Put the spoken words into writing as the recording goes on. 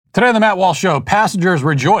Today on the Matt Walsh Show, passengers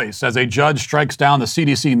rejoice as a judge strikes down the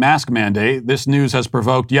CDC mask mandate. This news has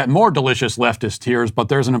provoked yet more delicious leftist tears, but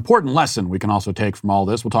there's an important lesson we can also take from all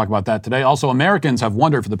this. We'll talk about that today. Also, Americans have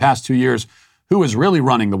wondered for the past 2 years who is really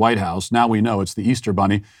running the White House. Now we know it's the Easter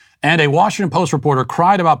Bunny. And a Washington Post reporter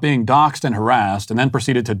cried about being doxxed and harassed and then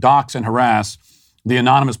proceeded to dox and harass the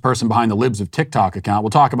anonymous person behind the Libs of TikTok account. We'll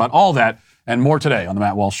talk about all that and more today on the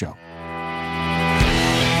Matt Walsh Show.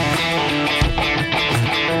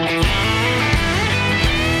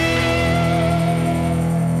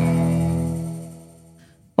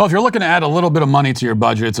 Well, if you're looking to add a little bit of money to your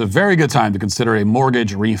budget, it's a very good time to consider a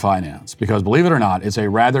mortgage refinance because, believe it or not, it's a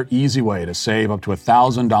rather easy way to save up to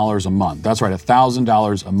 $1,000 a month. That's right,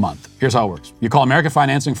 $1,000 a month. Here's how it works. You call American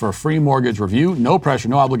Financing for a free mortgage review. No pressure,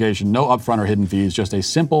 no obligation, no upfront or hidden fees, just a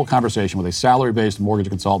simple conversation with a salary-based mortgage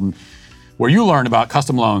consultant where you learn about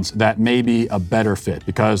custom loans that may be a better fit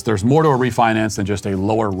because there's more to a refinance than just a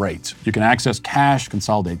lower rate. You can access cash,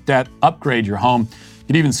 consolidate debt, upgrade your home. You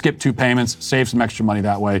can even skip 2 payments, save some extra money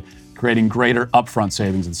that way, creating greater upfront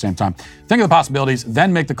savings at the same time. Think of the possibilities,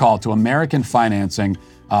 then make the call to American Financing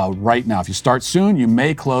right now. If you start soon, you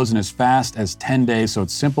may close in as fast as 10 days. So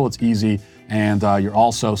it's simple, it's easy, and you're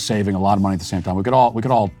also saving a lot of money at the same time. We could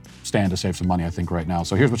all stand to save some money, I think, right now.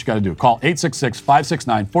 So here's what you got to do. Call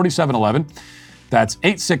 866-569-4711. That's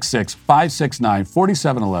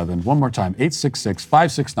 866-569-4711. One more time,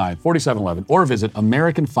 866-569-4711. Or visit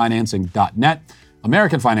AmericanFinancing.net.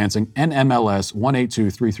 American Financing, NMLS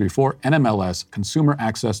 182334, NMLS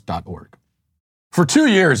consumeraccess.org. For 2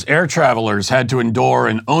 years, air travelers had to endure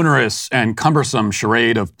an onerous and cumbersome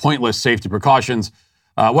charade of pointless safety precautions.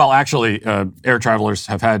 Air travelers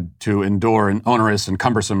have had to endure an onerous and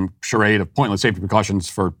cumbersome charade of pointless safety precautions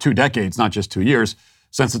for 2 decades, not just 2 years.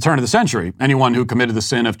 Since the turn of the century, anyone who committed the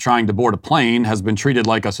sin of trying to board a plane has been treated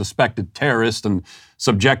like a suspected terrorist and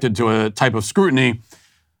subjected to a type of screening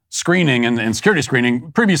and security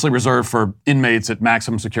screening previously reserved for inmates at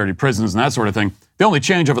maximum security prisons and that sort of thing. The only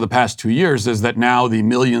change over the past 2 years is that now the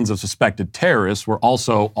millions of suspected terrorists were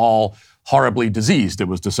also all horribly diseased, it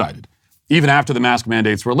was decided. Even after the mask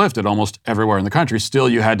mandates were lifted almost everywhere in the country, still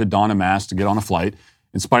you had to don a mask to get on a flight,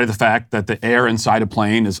 in spite of the fact that the air inside a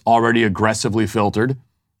plane is already aggressively filtered.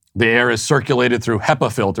 The air is circulated through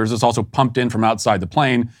HEPA filters. It's also pumped in from outside the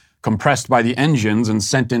plane, compressed by the engines, and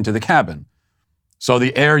sent into the cabin. So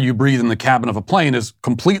the air you breathe in the cabin of a plane is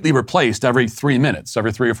completely replaced every 3 minutes,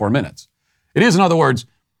 every 3 or 4 minutes. It is, in other words,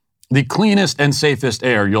 the cleanest and safest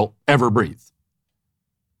air you'll ever breathe.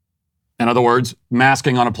 In other words,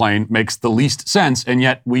 masking on a plane makes the least sense, and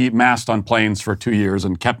yet we masked on planes for 2 years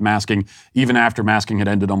and kept masking even after masking had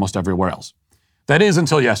ended almost everywhere else. That is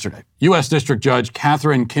until yesterday. U.S. District Judge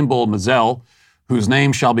Catherine Kimball Mizell, whose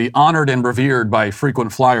name shall be honored and revered by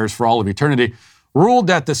frequent flyers for all of eternity, ruled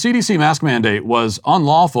that the CDC mask mandate was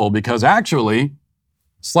unlawful because actually,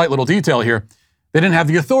 slight little detail here, they didn't have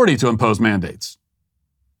the authority to impose mandates.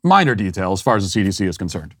 Minor detail as far as the CDC is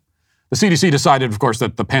concerned. The CDC decided, of course,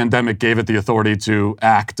 that the pandemic gave it the authority to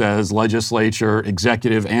act as legislature,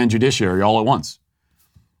 executive, and judiciary all at once.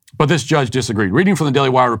 But this judge disagreed. Reading from the Daily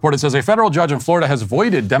Wire report, it says a federal judge in Florida has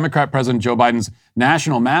voided Democrat President Joe Biden's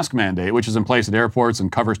national mask mandate, which is in place at airports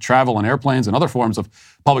and covers travel on airplanes and other forms of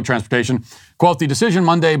public transportation. Quote, the decision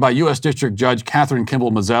Monday by U.S. District Judge Catherine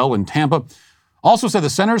Kimball Mizell in Tampa also said the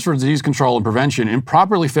Centers for Disease Control and Prevention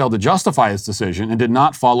improperly failed to justify its decision and did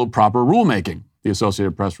not follow proper rulemaking, the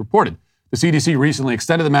Associated Press reported. The CDC recently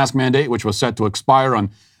extended the mask mandate, which was set to expire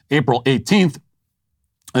on April 18th,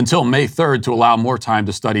 until May 3rd to allow more time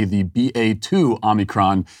to study the BA2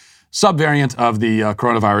 Omicron subvariant of the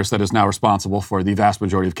coronavirus that is now responsible for the vast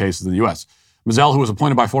majority of cases in the U.S. Mizell, who was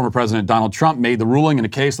appointed by former President Donald Trump, made the ruling in a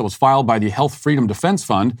case that was filed by the Health Freedom Defense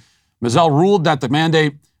Fund. Mizell ruled that the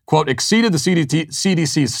mandate, quote, exceeded the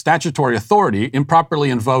CDC's statutory authority, improperly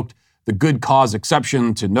invoked the good cause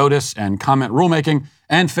exception to notice and comment rulemaking,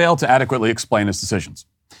 and failed to adequately explain its decisions.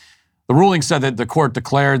 The ruling said that the court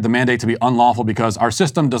declared the mandate to be unlawful because our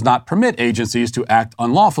system does not permit agencies to act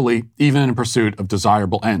unlawfully, even in pursuit of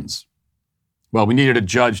desirable ends. Well, we needed a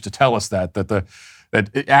judge to tell us that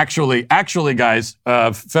actually, guys,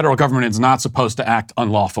 federal government is not supposed to act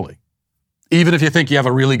unlawfully, even if you think you have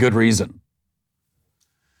a really good reason.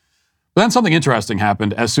 But then something interesting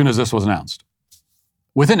happened as soon as this was announced.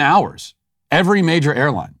 Within hours, every major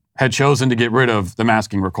airline had chosen to get rid of the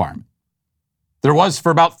masking requirement. There was,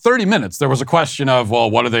 for about 30 minutes, there was a question of, well,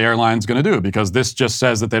 what are the airlines going to do? Because this just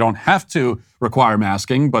says that they don't have to require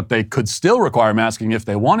masking, but they could still require masking if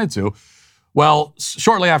they wanted to. Well,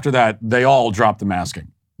 shortly after that, they all dropped the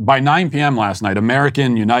masking. by 9 p.m. last night,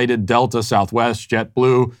 American, United, Delta, Southwest,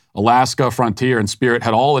 JetBlue, Alaska, Frontier, and Spirit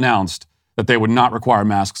had all announced that they would not require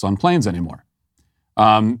masks on planes anymore.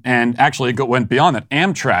 And actually, it went beyond that.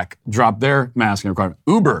 Amtrak dropped their masking requirement.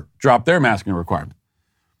 Uber dropped their masking requirement.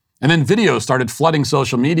 And then videos started flooding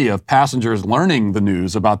social media of passengers learning the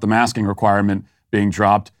news about the masking requirement being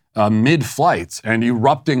dropped mid-flight and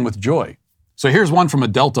erupting with joy. So here's one from a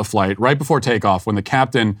Delta flight right before takeoff when the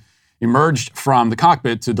captain emerged from the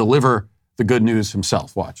cockpit to deliver the good news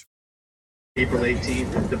himself. Watch. April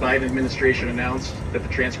 18th, the Biden administration announced that the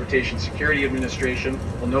Transportation Security Administration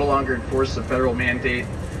will no longer enforce the federal mandate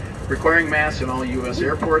requiring masks in all U.S.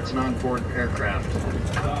 airports and onboard aircraft.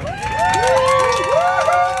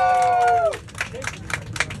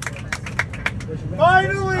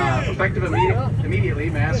 Finally! Effective immediately,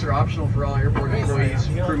 masks are optional for all airport employees,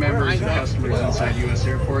 crew members, and customers inside U.S.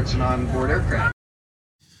 airports and onboard aircraft.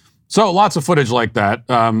 So lots of footage like that.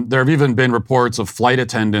 There have even been reports of flight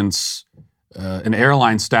attendants and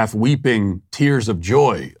airline staff weeping tears of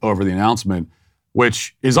joy over the announcement,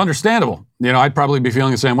 which is understandable. You know, I'd probably be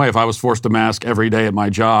feeling the same way if I was forced to mask every day at my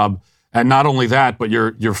job. And not only that, but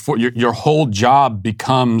your whole job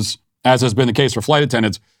becomes, as has been the case for flight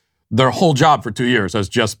attendants, their whole job for 2 years has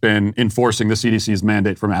just been enforcing the CDC's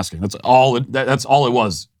mandate for masking. That's all it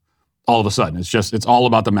was all of a sudden. It's all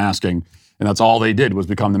about the masking. And that's all they did was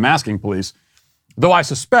become the masking police. Though I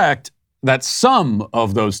suspect that some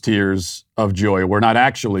of those tears of joy were not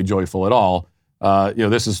actually joyful at all.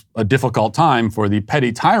 This is a difficult time for the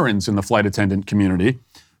petty tyrants in the flight attendant community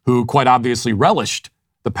who quite obviously relished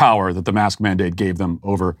the power that the mask mandate gave them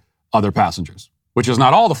over other passengers, which is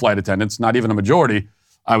not all the flight attendants, not even a majority,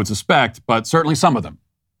 I would suspect, but certainly some of them.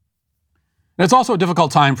 And it's also a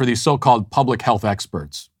difficult time for these so-called public health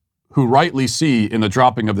experts who rightly see in the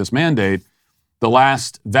dropping of this mandate the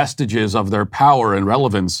last vestiges of their power and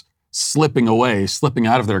relevance slipping away, slipping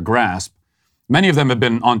out of their grasp. Many of them have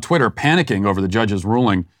been on Twitter panicking over the judge's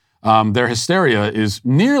ruling. Their hysteria is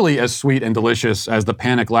nearly as sweet and delicious as the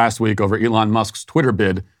panic last week over Elon Musk's Twitter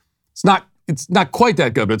bid. It's not quite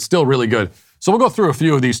that good, but it's still really good. So we'll go through a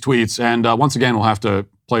few of these tweets, and once again, we'll have to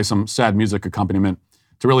play some sad music accompaniment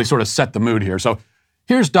to really sort of set the mood here. So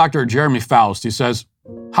here's Dr. Jeremy Faust. He says,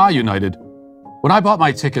 "Hi, United. When I bought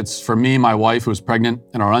my tickets for me, my wife, who is pregnant,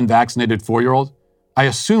 and our unvaccinated 4-year-old, I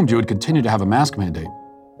assumed you would continue to have a mask mandate.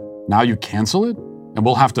 Now you cancel it, and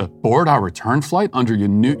we'll have to board our return flight under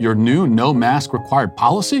your new no mask required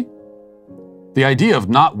policy? The idea of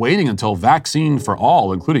not waiting until vaccine for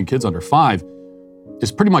all, including kids under 5,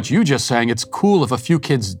 is pretty much you just saying it's cool if a few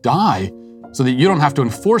kids die so that you don't have to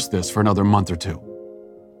enforce this for another month or two."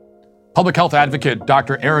 Public health advocate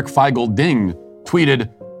Dr. Eric Feigl-Ding tweeted,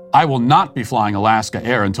 "I will not be flying Alaska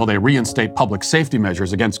Air until they reinstate public safety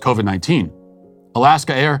measures against COVID-19.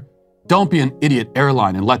 Alaska Air, don't be an idiot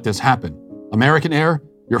airline and let this happen. American Air,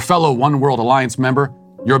 your fellow One World Alliance member,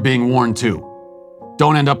 you're being warned too.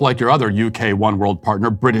 Don't end up like your other UK One World partner,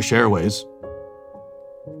 British Airways."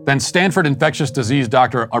 Then Stanford infectious disease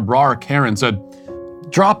Dr. Abrar Karen said,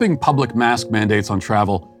 "Dropping public mask mandates on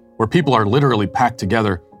travel where people are literally packed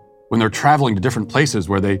together when they're traveling to different places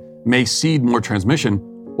where they may seed more transmission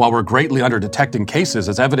while we're greatly under detecting cases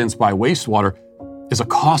as evidenced by wastewater is a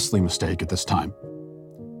costly mistake at this time."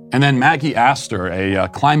 And then Maggie Astor, a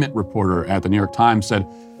climate reporter at the New York Times, said,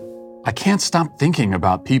 "I can't stop thinking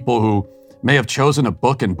about people who may have chosen to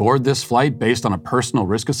book and board this flight based on a personal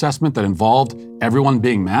risk assessment that involved everyone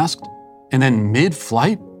being masked, and then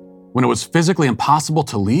mid-flight, when it was physically impossible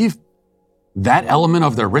to leave, that element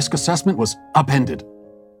of their risk assessment was upended."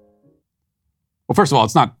 Well, first of all,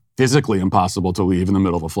 it's not physically impossible to leave in the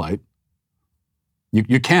middle of a flight.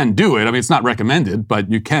 You can do it. I mean, it's not recommended,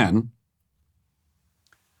 but you can.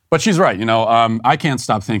 But she's right. I can't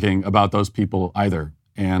stop thinking about those people either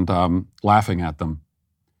and laughing at them.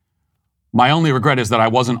 My only regret is that I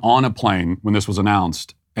wasn't on a plane when this was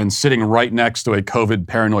announced and sitting right next to a COVID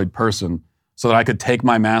paranoid person so that I could take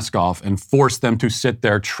my mask off and force them to sit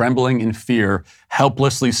there trembling in fear,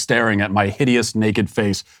 helplessly staring at my hideous naked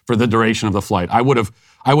face for the duration of the flight. I would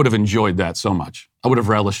have enjoyed that so much. I would have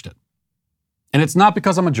relished it. And it's not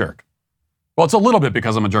because I'm a jerk. Well, it's a little bit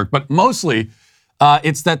because I'm a jerk, but mostly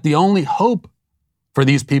it's that the only hope for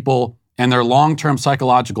these people and their long-term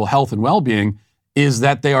psychological health and well-being is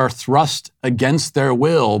that they are thrust against their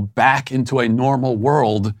will back into a normal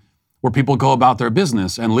world where people go about their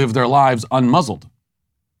business and live their lives unmuzzled.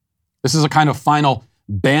 This is a kind of final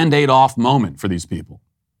Band-Aid off moment for these people.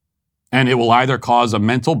 And it will either cause a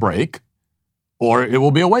mental break or it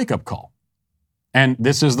will be a wake-up call. And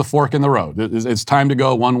this is the fork in the road. It's time to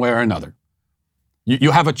go one way or another.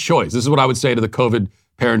 You have a choice. This is what I would say to the COVID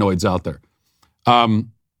paranoids out there.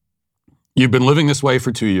 You've been living this way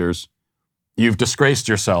for 2 years. You've disgraced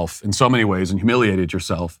yourself in so many ways and humiliated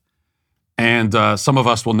yourself. And some of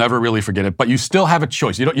us will never really forget it, but you still have a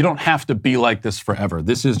choice. You don't have to be like this forever.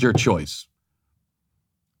 This is your choice.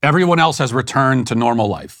 Everyone else has returned to normal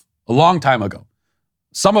life a long time ago.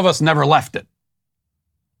 Some of us never left it.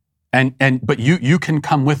 But you can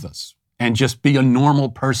come with us and just be a normal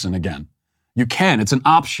person again. You can. It's an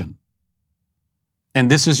option. And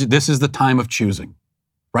this is the time of choosing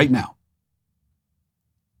right now.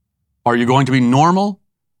 Are you going to be normal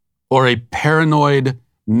or a paranoid,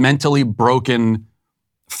 mentally broken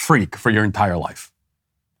freak for your entire life?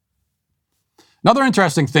 Another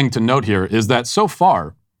interesting thing to note here is that so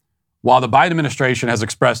far, while the Biden administration has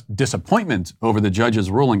expressed disappointment over the judge's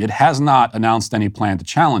ruling, it has not announced any plan to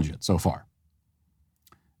challenge it so far.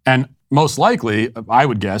 And most likely, I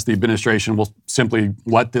would guess, the administration will simply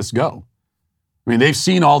let this go. I mean, they've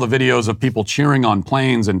seen all the videos of people cheering on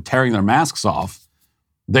planes and tearing their masks off.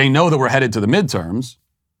 They know that we're headed to the midterms.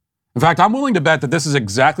 In fact, I'm willing to bet that this is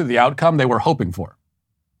exactly the outcome they were hoping for,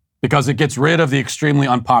 because it gets rid of the extremely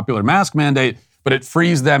unpopular mask mandate, but it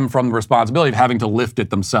frees them from the responsibility of having to lift it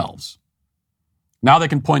themselves. Now they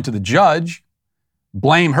can point to the judge,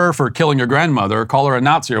 blame her for killing your grandmother, call her a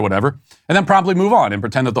Nazi or whatever, and then promptly move on and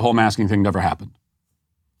pretend that the whole masking thing never happened.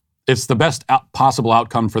 It's the best possible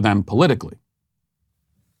outcome for them politically.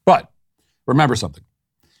 But remember something.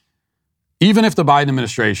 Even if the Biden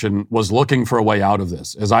administration was looking for a way out of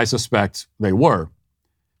this, as I suspect they were,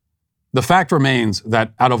 the fact remains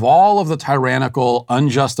that out of all of the tyrannical,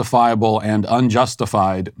 unjustifiable, and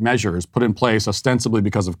unjustified measures put in place ostensibly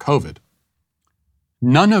because of COVID,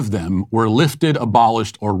 none of them were lifted,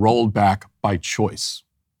 abolished, or rolled back by choice.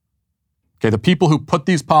 Okay, the people who put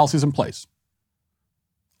these policies in place,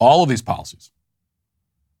 all of these policies,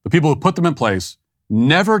 the people who put them in place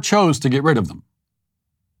never chose to get rid of them.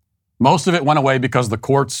 Most of it went away because the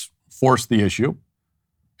courts forced the issue,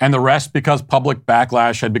 and the rest because public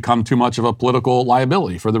backlash had become too much of a political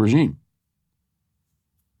liability for the regime.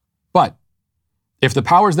 But if the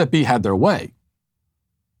powers that be had their way,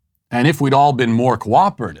 and if we'd all been more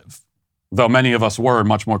cooperative, though many of us were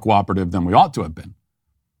much more cooperative than we ought to have been,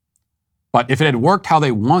 but if it had worked how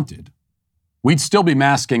they wanted, we'd still be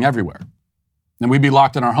masking everywhere, and we'd be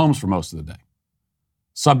locked in our homes for most of the day,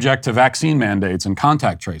 subject to vaccine mandates and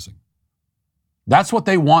contact tracing. That's what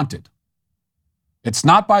they wanted. It's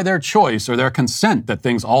not by their choice or their consent that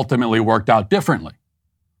things ultimately worked out differently.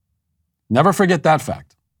 Never forget that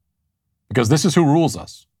fact, because this is who rules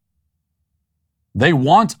us. They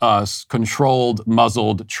want us controlled,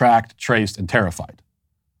 muzzled, tracked, traced, and terrified.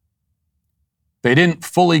 They didn't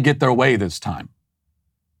fully get their way this time,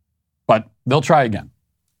 but they'll try again.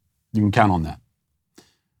 You can count on that.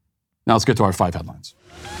 Now let's get to our 5 headlines.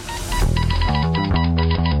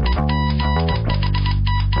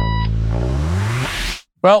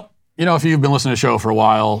 Well, if you've been listening to the show for a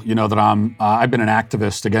while, you know that I've been an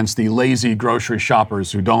activist against the lazy grocery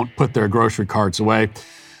shoppers who don't put their grocery carts away.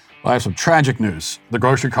 Well, I have some tragic news. The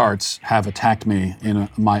grocery carts have attacked me in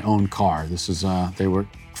my own car. They were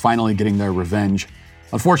finally getting their revenge.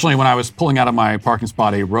 Unfortunately, when I was pulling out of my parking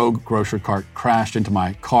spot, a rogue grocery cart crashed into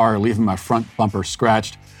my car, leaving my front bumper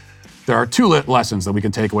scratched. There are 2 lessons that we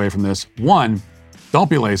can take away from this. 1,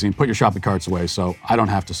 don't be lazy and put your shopping carts away so I don't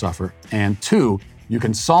have to suffer. And 2, you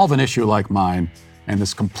can solve an issue like mine and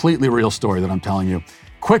this completely real story that I'm telling you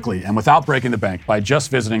quickly and without breaking the bank by just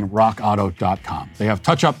visiting rockauto.com. They have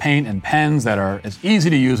touch-up paint and pens that are as easy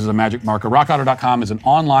to use as a magic marker. Rockauto.com is an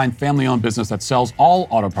online, family-owned business that sells all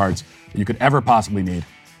auto parts that you could ever possibly need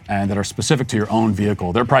and that are specific to your own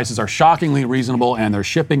vehicle. Their prices are shockingly reasonable and their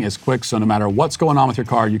shipping is quick, so no matter what's going on with your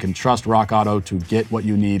car, you can trust Rock Auto to get what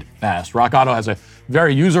you need fast. Rock Auto has a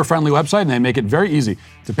very user-friendly website and they make it very easy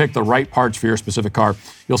to pick the right parts for your specific car.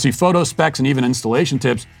 You'll see photo specs and even installation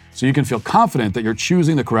tips so you can feel confident that you're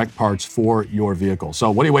choosing the correct parts for your vehicle.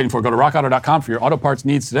 So what are you waiting for? Go to rockauto.com for your auto parts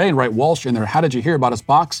needs today and write Walsh in their How Did You Hear About Us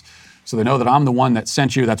box so they know that I'm the one that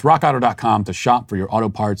sent you. That's rockauto.com to shop for your auto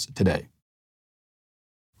parts today.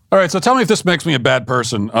 All right, so tell me if this makes me a bad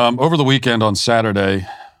person. Over the weekend on Saturday,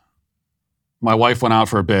 my wife went out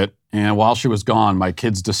for a bit, and while she was gone, my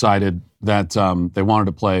kids decided that they wanted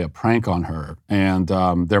to play a prank on her. And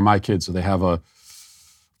they're my kids, so they have, of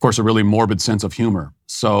course, a really morbid sense of humor.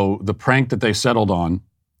 So the prank that they settled on,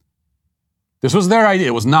 this was their idea.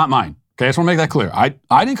 It was not mine. Okay, I just want to make that clear.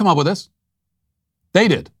 I didn't come up with this. They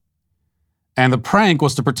did. And the prank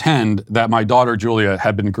was to pretend that my daughter, Julia,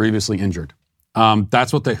 had been grievously injured.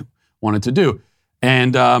 That's what they wanted to do.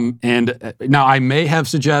 And now I may have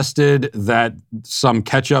suggested that some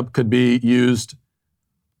ketchup could be used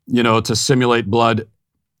to simulate blood.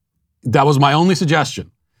 That was my only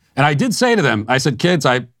suggestion. And I did say to them, I said, kids,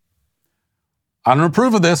 I don't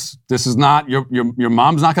approve of this. This is not, your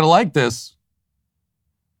mom's not going to like this.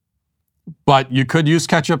 But you could use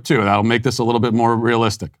ketchup too. That'll make this a little bit more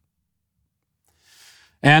realistic.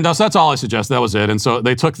 And so that's all I suggested. That was it. And so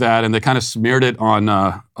they took that and they kind of smeared it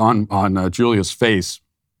on Julia's face.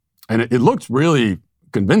 And it looked really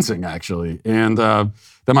convincing, actually. And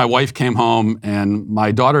then my wife came home, and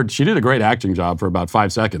my daughter, she did a great acting job for about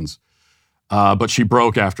 5 seconds. But she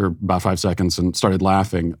broke after about 5 seconds and started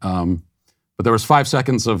laughing. But there was 5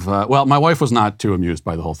 seconds of, my wife was not too amused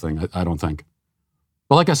by the whole thing, I don't think.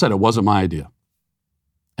 But like I said, it wasn't my idea.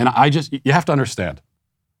 And you have to understand.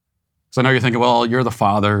 So I know you're thinking, well, you're the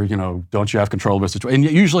father, don't you have control of the situation?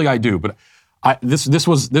 And usually I do, but this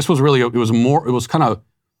was really, it was kind of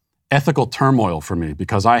ethical turmoil for me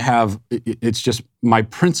because it's just my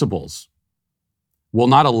principles will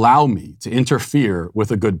not allow me to interfere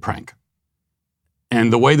with a good prank.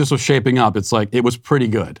 And the way this was shaping up, it's like, it was pretty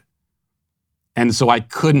good. And so I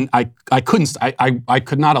could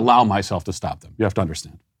not allow myself to stop them. You have to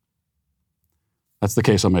understand. That's the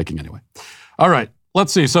case I'm making anyway. All right,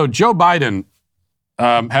 let's see. So Joe Biden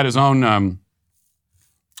had his own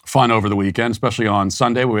fun over the weekend, especially on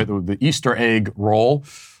Sunday with the Easter egg roll,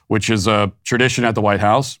 which is a tradition at the White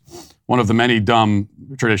House. One of the many dumb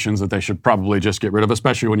traditions that they should probably just get rid of,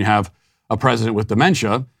 especially when you have a president with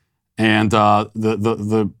dementia. And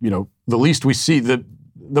the least we see, the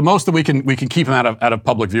most that we can keep him out of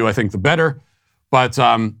public view, I think the better. But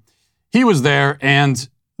he was there, and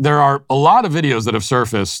there are a lot of videos that have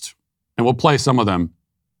surfaced, and we'll play some of them,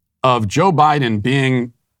 of Joe Biden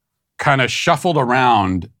being kind of shuffled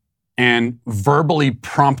around and verbally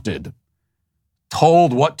prompted,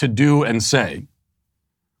 told what to do and say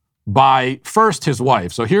by first his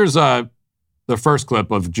wife. So here's the first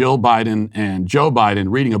clip of Jill Biden and Joe Biden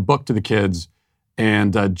reading a book to the kids,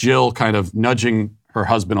 and Jill kind of nudging her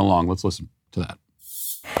husband along. Let's listen to that.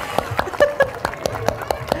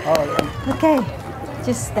 Okay,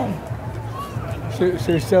 just stay.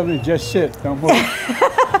 She's telling me just sit, don't move.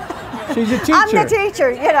 She's a teacher. I'm the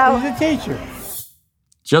teacher, She's a teacher.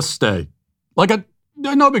 Just stay.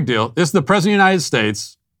 No big deal. It's the President of the United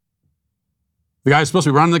States. The guy's supposed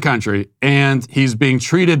to be running the country, and he's being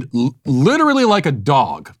treated literally like a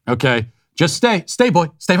dog, okay? Just stay. Stay, boy.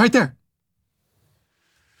 Stay right there.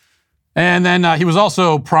 And then he was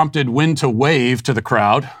also prompted when to wave to the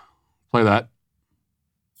crowd. Play that.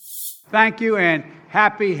 Thank you, and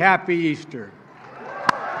happy Easter.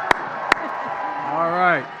 All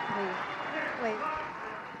right. Wait.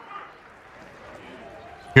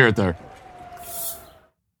 Hear it there.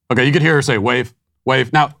 Okay, you could hear her say wave,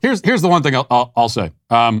 wave. Now, here's the one thing I'll say.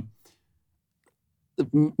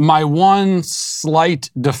 My one slight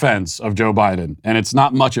defense of Joe Biden, and it's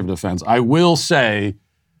not much of a defense, I will say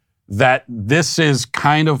that this is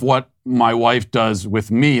kind of what my wife does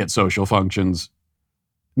with me at social functions.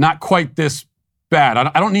 Not quite this bad.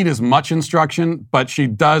 I don't need as much instruction, but she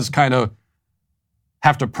does kind of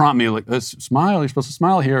have to prompt me like, smile, you're supposed to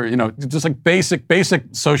smile here. Just like basic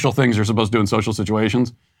social things you're supposed to do in social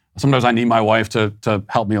situations. Sometimes I need my wife to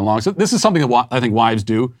help me along. So this is something that I think wives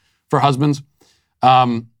do for husbands.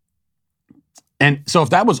 And so if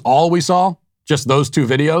that was all we saw, just those two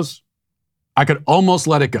videos, I could almost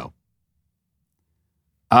let it go.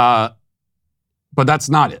 But that's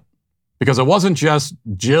not it. Because it wasn't just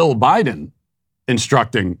Jill Biden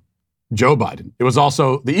instructing Joe Biden. It was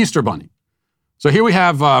also the Easter Bunny. So here we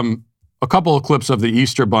have a couple of clips of the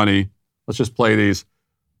Easter Bunny. Let's just play these.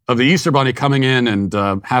 Of the Easter Bunny coming in and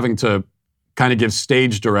having to kind of give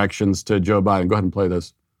stage directions to Joe Biden. Go ahead and play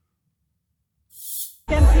this.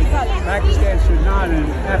 Pakistan should not, and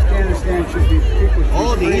Afghanistan should be people's.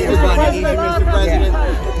 Oh, the Easter Bunny, Mr. President.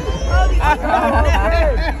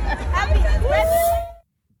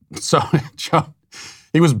 So, Joe,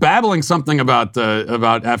 he was babbling something about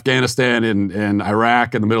Afghanistan and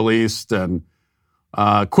Iraq and the Middle East, and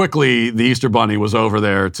quickly the Easter Bunny was over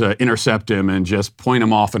there to intercept him and just point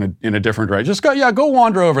him off in a different direction. Just go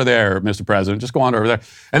wander over there, Mr. President. Just go wander over there.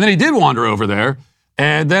 And then he did wander over there,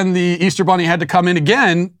 and then the Easter Bunny had to come in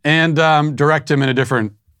again and direct him in a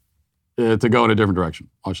different to go in a different direction.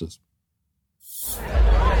 Watch this.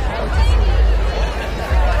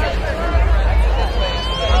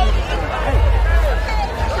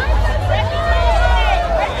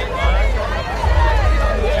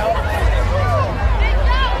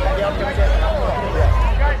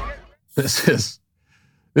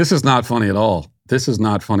 This is not funny at all. This is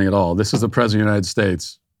not funny at all. This is the President of the United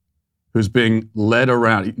States who's being led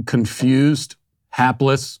around, confused,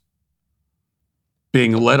 hapless.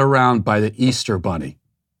 being led around by the Easter Bunny.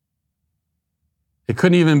 It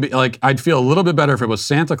couldn't even be, like, I'd feel a little bit better if it was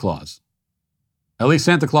Santa Claus. At least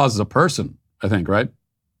Santa Claus is a person, I think, right?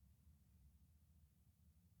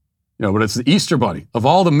 You know, but it's the Easter Bunny. Of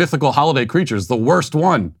all the mythical holiday creatures, the worst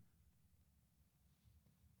one.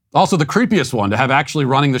 Also the creepiest one to have actually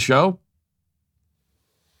running the show.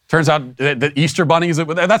 Turns out that Easter bunnies,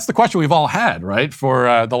 that's the question we've all had, right?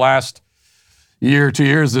 For the last year, 2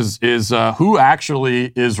 years is who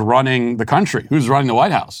actually is running the country? Who's running the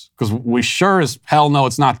White House? Because we sure as hell know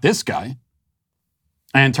it's not this guy.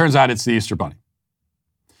 And it turns out it's the Easter Bunny.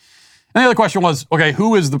 And the other question was, okay,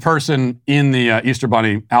 who is the person in the Easter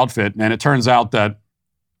Bunny outfit? And it turns out that,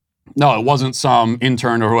 no, it wasn't some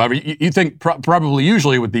intern or whoever. You think probably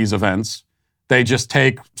usually with these events, they just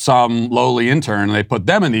take some lowly intern and they put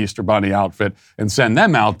them in the Easter Bunny outfit and send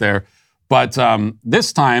them out there. But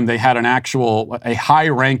this time they had a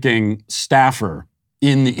high-ranking staffer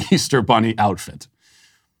in the Easter Bunny outfit,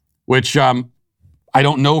 which I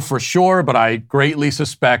don't know for sure, but I greatly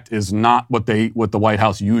suspect is not what the White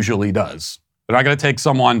House usually does. They're not going to take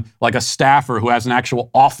someone like a staffer who has an actual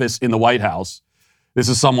office in the White House. This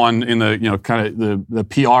is someone in the kind of the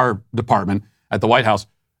PR department at the White House.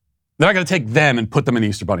 They're not going to take them and put them in the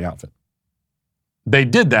Easter Bunny outfit. They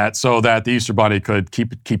did that so that the Easter Bunny could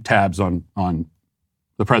keep tabs on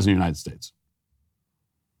the President of the United States.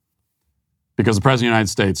 Because the President of the United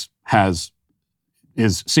States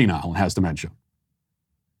is senile and has dementia.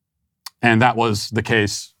 And that was the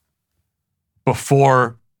case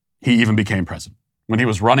before he even became president. When he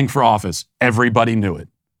was running for office, everybody knew it.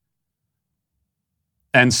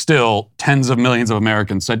 And still, tens of millions of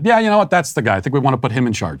Americans said, yeah, you know what, that's the guy. I think we want to put him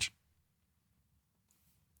in charge.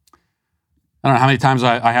 I don't know how many times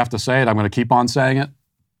I have to say it. I'm going to keep on saying it.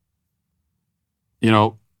 You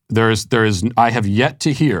know, I have yet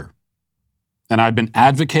to hear, and I've been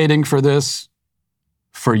advocating for this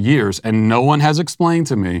for years, and no one has explained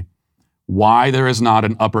to me why there is not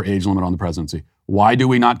an upper age limit on the presidency. Why do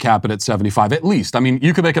we not cap it at 75 at least? I mean,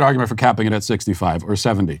 you could make an argument for capping it at 65 or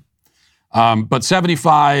 70. But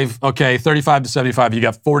 75, okay, 35 to 75, you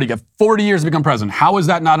got 40 years to become president. How is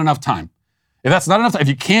that not enough time? If that's not enough time, if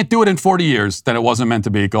you can't do it in 40 years, then it wasn't meant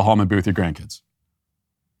to be. Go home and be with your grandkids.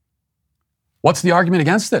 What's the argument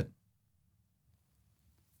against it?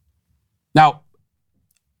 Now,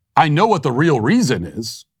 I know what the real reason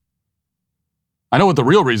is. I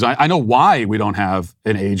know why we don't have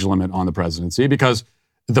an age limit on the presidency, because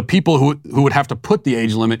the people who would have to put the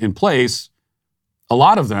age limit in place, a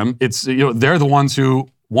lot of them, they're the ones who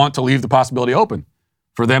want to leave the possibility open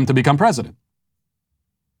for them to become president.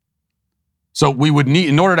 So we would need,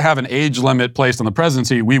 in order to have an age limit placed on the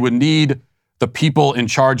presidency, we would need the people in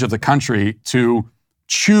charge of the country to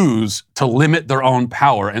choose to limit their own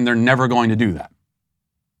power, and they're never going to do that.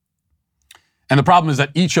 And the problem is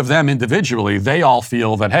that each of them individually, they all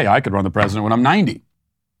feel that, hey, I could run the president when I'm 90.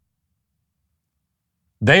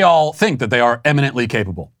 They all think that they are eminently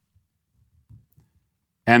capable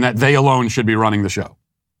and that they alone should be running the show,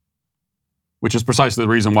 which is precisely the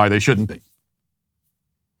reason why they shouldn't be.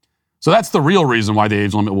 So that's the real reason why the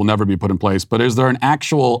age limit will never be put in place. But is there an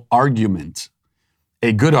actual argument,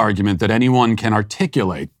 a good argument that anyone can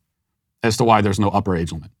articulate as to why there's no upper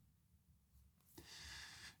age limit?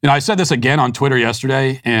 You know, I said this again on Twitter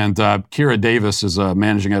yesterday, and Kira Davis is a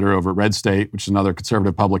managing editor over at Red State, which is another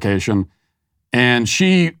conservative publication, and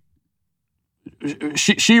she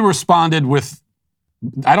responded with,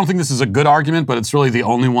 I don't think this is a good argument, but it's really the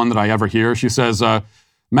only one that I ever hear. She says,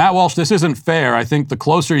 Matt Walsh, this isn't fair. I think the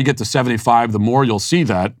closer you get to 75, the more you'll see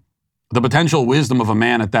that. The potential wisdom of a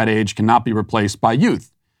man at that age cannot be replaced by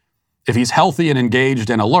youth. If he's healthy and engaged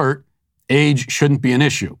and alert, age shouldn't be an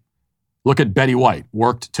issue. Look at Betty White,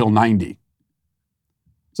 worked till 90.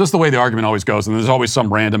 So this is the way the argument always goes, and there's always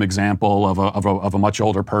some random example of a much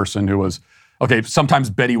older person who was, okay,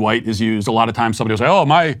 sometimes Betty White is used. A lot of times somebody will say, oh,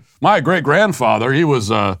 my great-grandfather, he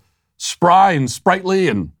was spry and sprightly,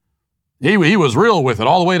 and he was real with it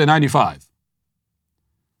all the way to 95.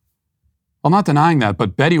 Well, I'm not denying that,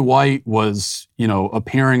 but Betty White was,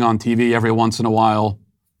 appearing on TV every once in a while,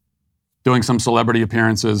 doing some celebrity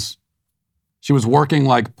appearances. She was working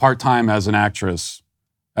like part-time as an actress,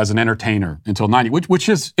 as an entertainer until 90, which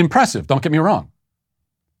is impressive, don't get me wrong.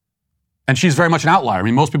 And she's very much an outlier. I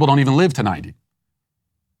mean, most people don't even live to 90.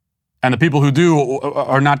 And the people who do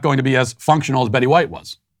are not going to be as functional as Betty White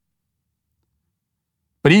was.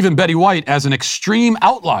 But even Betty White, as an extreme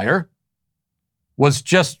outlier, was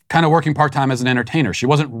just kind of working part-time as an entertainer. She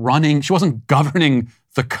wasn't governing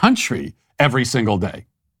the country every single day.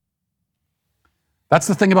 That's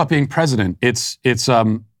the thing about being president. It's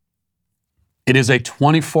It is a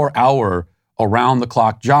 24-hour,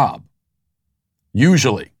 around-the-clock job,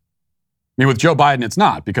 usually. I mean, with Joe Biden, it's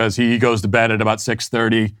not, because he goes to bed at about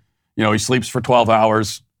 6:30. He sleeps for 12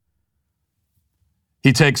 hours.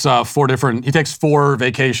 He takes 4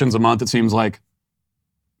 vacations a month, it seems like,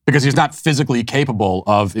 because he's not physically capable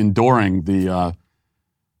of enduring the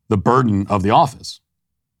burden of the office.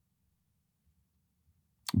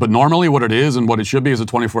 But normally what it is and what it should be is a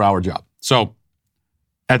 24-hour job. So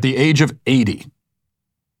at the age of 80,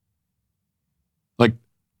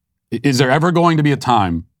 is there ever going to be a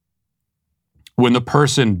time when the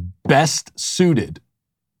person best suited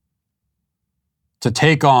to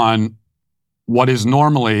take on what is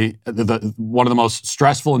normally one of the most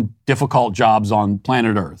stressful and difficult jobs on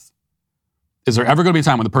planet Earth? Is there ever going to be a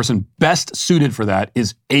time when the person best suited for that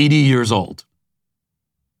is 80 years old?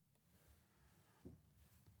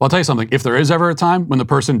 Well, I'll tell you something. If there is ever a time when the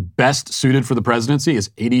person best suited for the presidency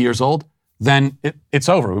is 80 years old, then it's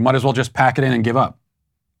over. We might as well just pack it in and give up.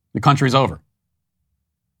 The country's over.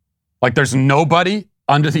 There's nobody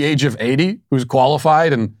under the age of 80 who's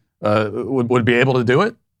qualified and would be able to do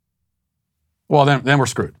it. Well, then we're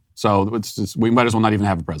screwed. So we might as well not even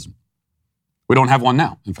have a president. We don't have one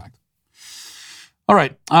now, in fact. All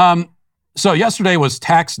right. So yesterday was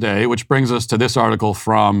tax day, which brings us to this article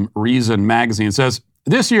from Reason Magazine. It says,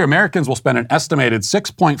 this year, Americans will spend an estimated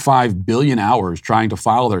 6.5 billion hours trying to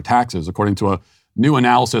file their taxes, according to a new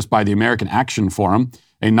analysis by the American Action Forum,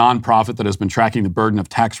 a nonprofit that has been tracking the burden of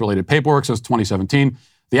tax-related paperwork since 2017.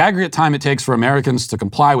 The aggregate time it takes for Americans to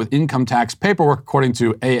comply with income tax paperwork, according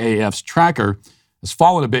to AAF's tracker, has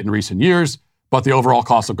fallen a bit in recent years, but the overall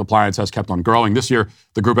cost of compliance has kept on growing. This year,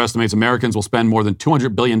 the group estimates Americans will spend more than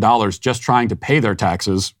 $200 billion just trying to pay their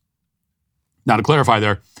taxes. Now, to clarify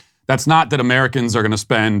there, that's not that Americans are going to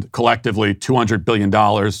spend collectively $200 billion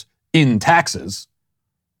in taxes.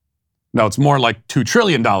 No, it's more like $2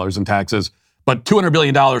 trillion in taxes, but $200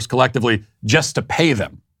 billion collectively just to pay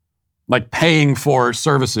them. Like paying for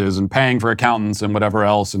services and paying for accountants and whatever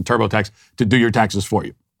else and TurboTax to do your taxes for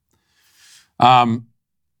you.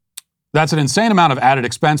 That's an insane amount of added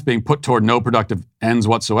expense being put toward no productive ends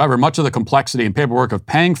whatsoever. Much of the complexity and paperwork of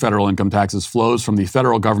paying federal income taxes flows from the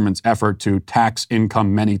federal government's effort to tax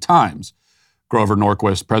income many times. Grover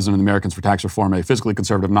Norquist, president of the Americans for Tax Reform, a fiscally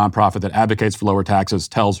conservative nonprofit that advocates for lower taxes,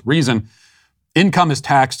 tells Reason, income is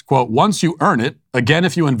taxed, quote, once you earn it, again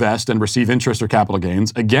if you invest and receive interest or capital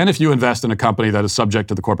gains, again if you invest in a company that is subject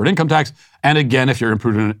to the corporate income tax, and again if you're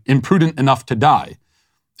imprudent enough to die.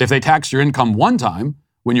 If they taxed your income one time,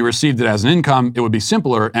 when you received it as an income, it would be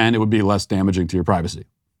simpler and it would be less damaging to your privacy.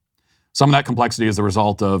 Some of that complexity is the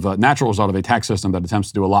natural result of a tax system that attempts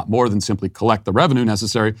to do a lot more than simply collect the revenue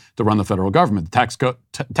necessary to run the federal government. The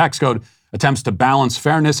tax code attempts to balance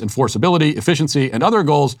fairness, enforceability, efficiency, and other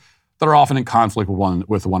goals that are often in conflict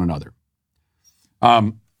with one another. I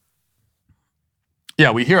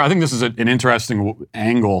think this is an interesting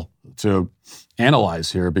angle to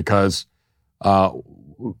analyze here because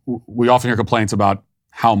we often hear complaints about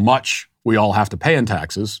how much we all have to pay in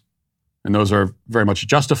taxes, and those are very much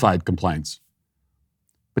justified complaints.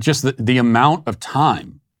 But just the amount of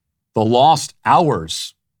time, the lost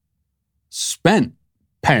hours spent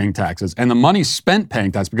paying taxes, and the money spent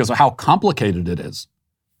paying taxes because of how complicated it is,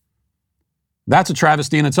 that's a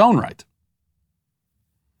travesty in its own right.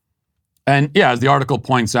 And as the article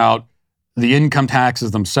points out, the income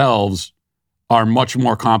taxes themselves are much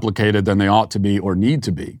more complicated than they ought to be or need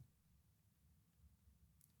to be.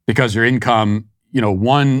 Because your income,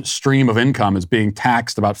 one stream of income is being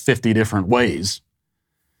taxed about 50 different ways.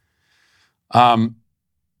 And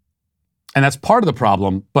that's part of the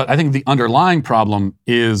problem, but I think the underlying problem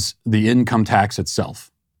is the income tax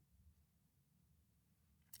itself.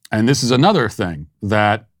 And this is another thing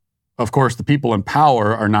that, of course, the people in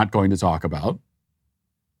power are not going to talk about.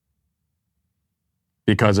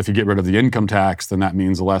 Because if you get rid of the income tax, then that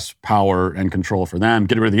means less power and control for them.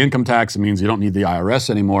 Get rid of the income tax, it means you don't need the IRS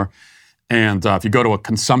anymore. And if you go to a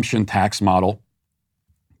consumption tax model,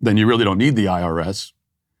 then you really don't need the IRS.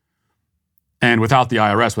 And without the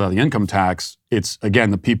IRS, without the income tax, it's,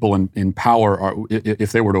 again, the people in power,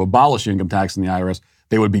 if they were to abolish the income tax and the IRS,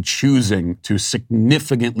 they would be choosing to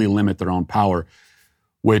significantly limit their own power,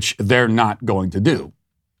 which they're not going to do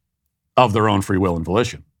of their own free will and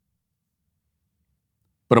volition.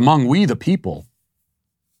 But among we, the people,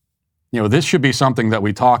 this should be something that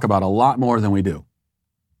we talk about a lot more than we do.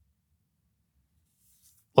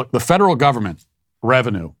 Look, the federal government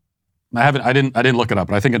revenue, I didn't look it up,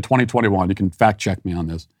 but I think in 2021, you can fact check me on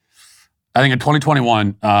this. I think in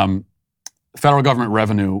 2021, federal government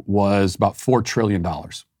revenue was about $4 trillion.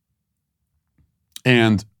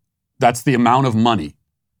 And That's the amount of money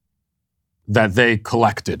that they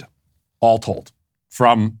collected, all told,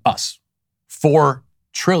 from us. $4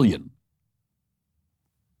 trillion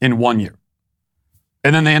in 1 year.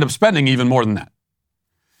 And then they end up spending even more than that.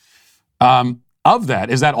 Of that,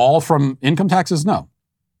 is that all from income taxes? No.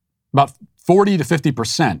 About 40 to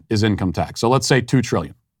 50% is income tax. So let's say $2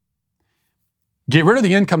 trillion. Get rid of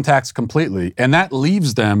the income tax completely, and that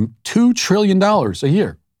leaves them $2 trillion a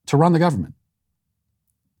year to run the government.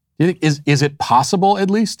 Do you think, is it possible, at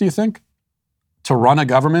least, do you think, to run a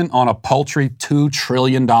government on a paltry $2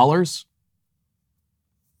 trillion? I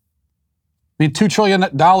mean, $2 trillion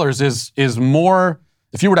is more,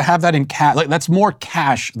 if you were to have that in cash, like, that's more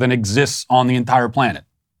cash than exists on the entire planet.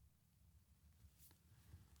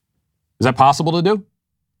 Is that possible to do?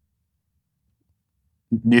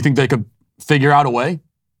 Do you think they could figure out a way?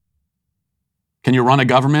 Can you run a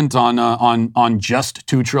government on just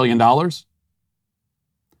 $2 trillion? Well,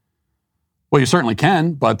 you certainly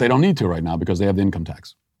can, but they don't need to right now because they have the income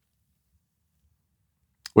tax.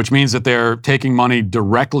 Which means that they're taking money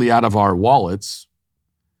directly out of our wallets,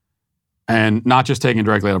 and not just taking it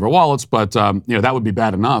directly out of our wallets, but that would be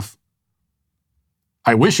bad enough.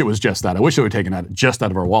 I wish it was just that. I wish it were taken out just out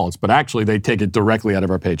of our wallets, but actually they take it directly out of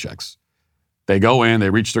our paychecks. They go in, they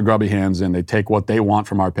reach their grubby hands in, they take what they want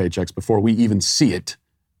from our paychecks before we even see it,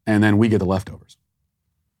 and then we get the leftovers.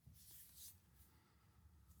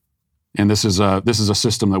 And this is a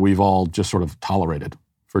system that we've all just sort of tolerated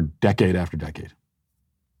for decade after decade.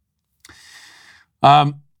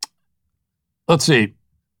 Let's see.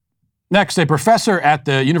 Next, a professor at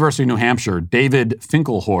the University of New Hampshire, David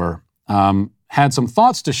Finkelhor, had some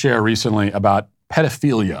thoughts to share recently about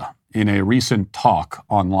pedophilia in a recent talk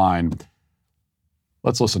online.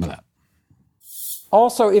 Let's listen to that.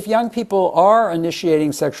 Also, if young people are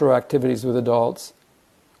initiating sexual activities with adults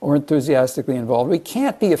or enthusiastically involved, we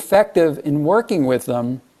can't be effective in working with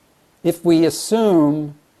them if we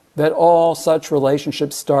assume that all such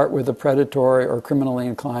relationships start with a predatory or criminally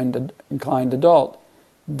inclined adult.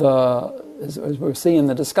 As we see in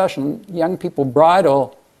the discussion, young people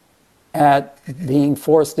bridle at being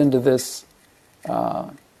forced into this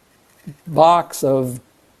box of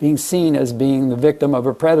being seen as being the victim of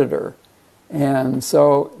a predator. And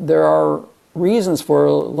so there are reasons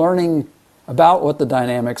for learning about what the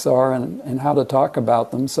dynamics are and how to talk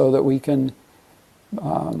about them so that we can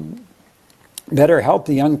better help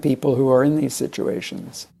the young people who are in these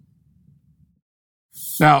situations.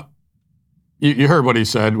 Now, you heard what he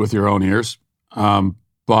said with your own ears,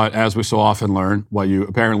 but as we so often learn, you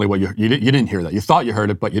didn't hear that. You thought you heard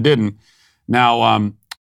it, but you didn't. Now,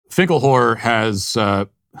 Finkelhor has,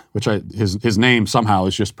 his name somehow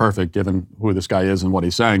is just perfect given who this guy is and what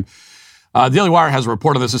he's saying. The Daily Wire has a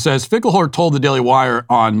report on this. It says, Finkelhor told the Daily Wire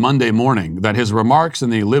on Monday morning that his remarks in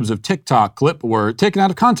the Libs of TikTok clip were taken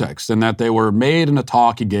out of context and that they were made in a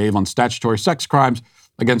talk he gave on statutory sex crimes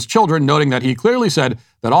against children, noting that he clearly said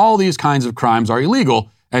that all these kinds of crimes are illegal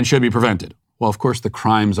and should be prevented. Well, of course, the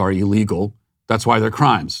crimes are illegal. That's why they're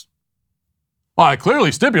crimes. Well, I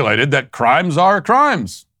clearly stipulated that crimes are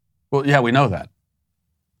crimes. Well, yeah, we know that.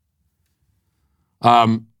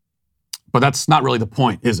 But that's not really the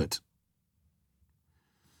point, is it?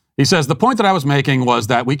 He says, the point that I was making was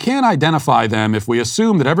that we can't identify them if we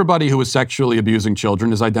assume that everybody who is sexually abusing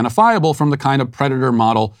children is identifiable from the kind of predator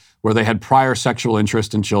model where they had prior sexual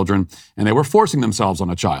interest in children and they were forcing themselves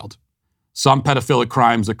on a child. Some pedophilic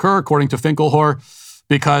crimes occur, according to Finkelhor,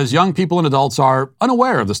 because young people and adults are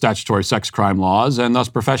unaware of the statutory sex crime laws, and thus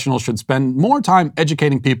professionals should spend more time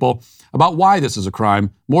educating people about why this is a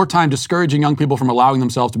crime, more time discouraging young people from allowing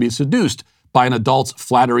themselves to be seduced by an adult's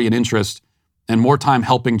flattery and interest, and more time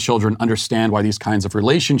helping children understand why these kinds of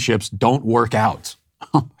relationships don't work out.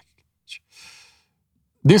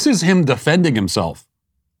 This is him defending himself.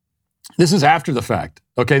 This is after the fact.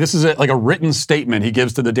 Okay, this is like a written statement he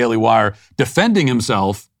gives to the Daily Wire, defending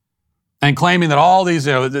himself and claiming that all these,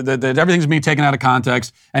 that everything's being taken out of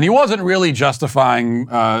context. And he wasn't really justifying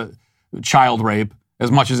child rape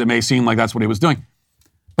as much as it may seem like that's what he was doing.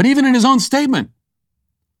 But even in his own statement,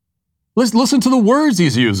 listen to the words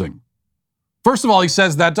he's using. First of all, he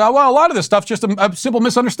says that, a lot of this stuff's just a simple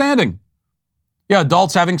misunderstanding. Yeah,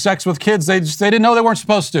 adults having sex with kids, they didn't know they weren't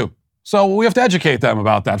supposed to. So we have to educate them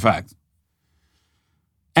about that fact.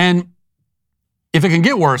 And if it can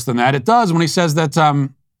get worse than that, it does when he says that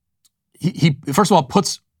he first of all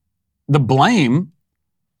puts the blame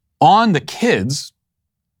on the kids,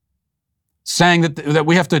 saying that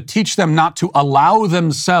we have to teach them not to allow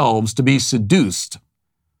themselves to be seduced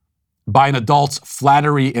by an adult's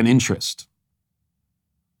flattery and interest.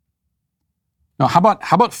 Now, how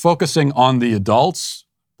about focusing on the adults,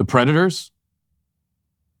 the predators.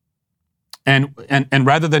 And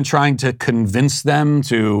rather than trying to convince them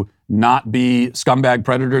to not be scumbag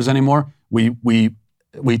predators anymore, we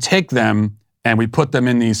take them and we put them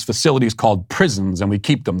in these facilities called prisons, and we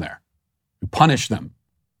keep them there. We punish them,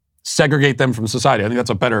 segregate them from society. I think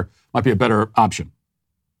that's might be a better option.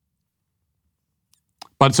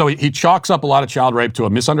 But so he chalks up a lot of child rape to a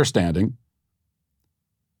misunderstanding.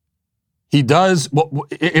 He does,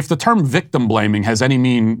 if the term victim blaming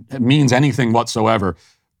means anything whatsoever,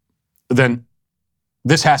 then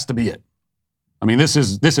this has to be it. I mean, this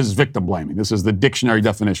is victim blaming. This is the dictionary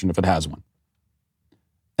definition if it has one.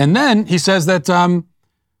 And then he says that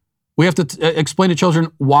we have to explain to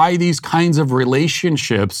children why these kinds of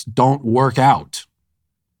relationships don't work out.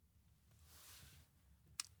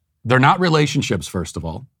 They're not relationships, first of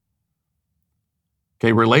all.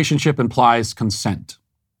 Okay, relationship implies consent.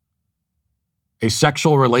 A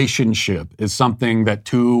sexual relationship is something that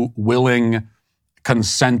two willing,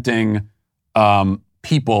 consenting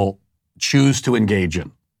people choose to engage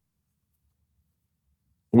in.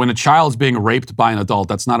 When a child's being raped by an adult,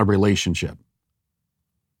 that's not a relationship.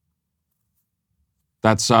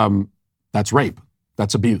 That's rape.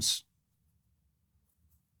 That's abuse.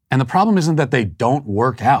 And the problem isn't that they don't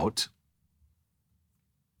work out.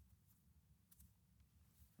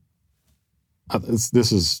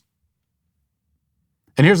 This is,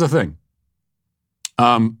 and here's the thing.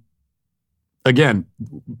 Again,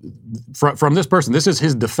 from this person, this is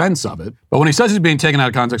his defense of it. But when he says he's being taken out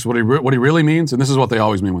of context, what he really means, and this is what they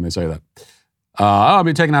always mean when they say that, I'll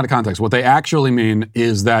be taken out of context. What they actually mean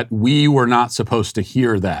is that we were not supposed to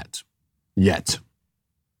hear that yet.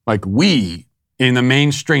 Like we, in the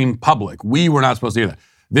mainstream public, we were not supposed to hear that.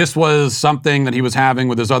 This was something that he was having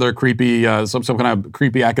with this other creepy, some kind of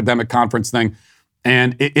creepy academic conference thing,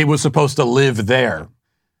 and it was supposed to live there.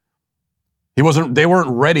 They weren't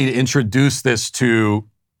ready to introduce this to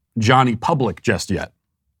Johnny Public just yet.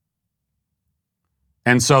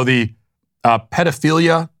 And so the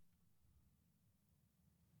pedophilia,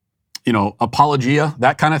 apologia,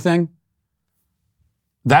 that kind of thing,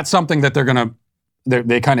 that's something that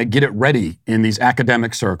they kind of get it ready in these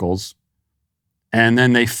academic circles, and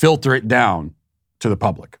then they filter it down to the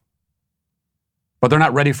public. But they're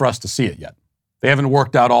not ready for us to see it yet. They haven't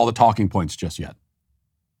worked out all the talking points just yet.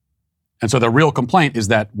 And so the real complaint is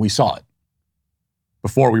that we saw it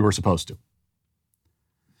before we were supposed to.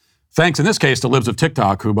 Thanks, in this case, to Libs of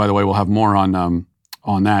TikTok, who, by the way, will have more on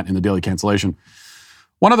that in the Daily Cancellation.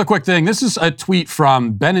 One other quick thing. This is a tweet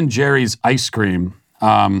from Ben & Jerry's Ice Cream.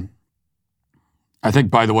 I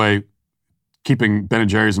think, by the way, keeping Ben &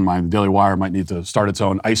 Jerry's in mind, the Daily Wire might need to start its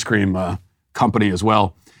own ice cream company as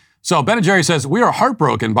well. So Ben & Jerry says, "We are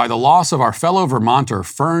heartbroken by the loss of our fellow Vermonter,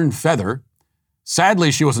 Fern Feather.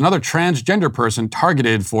 Sadly, she was another transgender person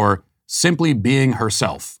targeted for simply being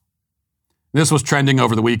herself." This was trending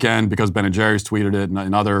over the weekend because Ben & Jerry's tweeted it,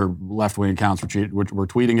 and other left-wing accounts were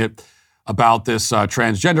tweeting it about this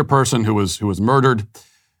transgender person who was murdered.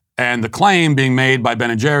 And the claim being made by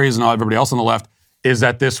Ben & Jerry's and everybody else on the left is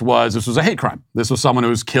that this was a hate crime. This was someone who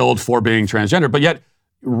was killed for being transgender. But yet,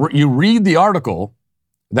 you read the article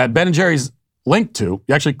that Ben & Jerry's linked to,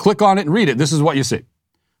 you actually click on it and read it, this is what you see.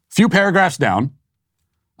 Few paragraphs down,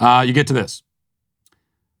 you get to this.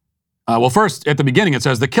 Well, first, at the beginning, it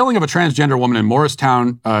says, "The killing of a transgender woman in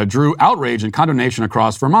Morristown drew outrage and condemnation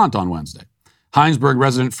across Vermont on Wednesday. Hinesburg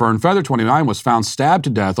resident Fern Feather, 29, was found stabbed to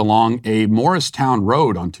death along a Morristown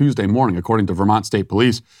road on Tuesday morning, according to Vermont State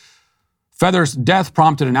Police. Feather's death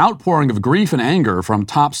prompted an outpouring of grief and anger from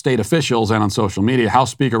top state officials and on social media.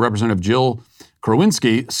 House Speaker Representative Jill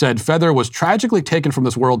Krowinski said Feather was tragically taken from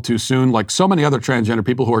this world too soon, like so many other transgender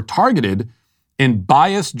people who are targeted in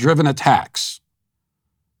bias-driven attacks.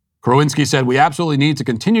 Krowinski said, "We absolutely need to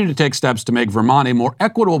continue to take steps to make Vermont a more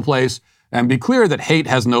equitable place and be clear that hate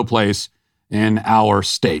has no place in our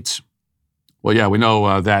state." Well, yeah, we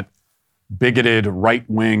know that bigoted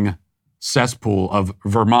right-wing cesspool of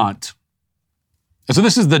Vermont. And so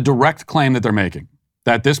this is the direct claim that they're making,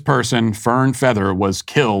 that this person, Fern Feather, was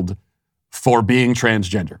killed for being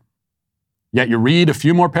transgender. Yet you read a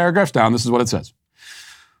few more paragraphs down, this is what it says.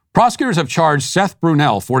 Prosecutors have charged Seth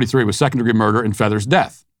Brunel, 43, with second-degree murder in Feather's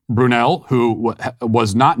death. Brunel, who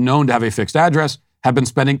was not known to have a fixed address, had been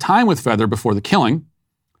spending time with Feather before the killing.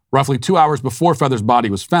 Roughly 2 hours before Feather's body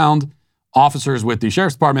was found, officers with the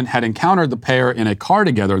sheriff's department had encountered the pair in a car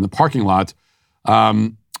together in the parking lot.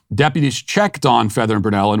 Deputies checked on Feather and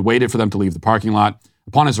Brunel and waited for them to leave the parking lot.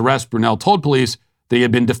 Upon his arrest, Brunel told police that he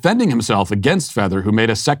had been defending himself against Feather, who made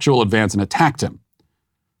a sexual advance and attacked him.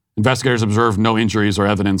 Investigators observed no injuries or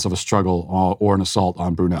evidence of a struggle or an assault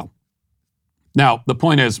on Brunel. Now, the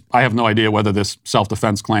point is, I have no idea whether this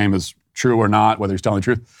self-defense claim is true or not, whether he's telling the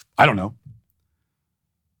truth. I don't know.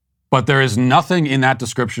 But there is nothing in that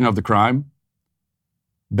description of the crime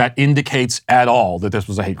that indicates at all that this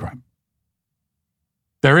was a hate crime.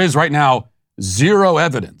 There is right now zero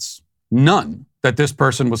evidence, none, that this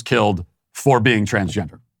person was killed for being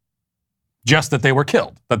transgender. Just that they were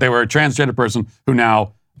killed, that they were a transgender person who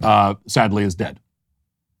now, sadly, is dead.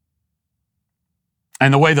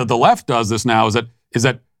 And the way that the left does this now is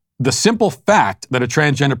that the simple fact that a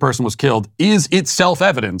transgender person was killed is itself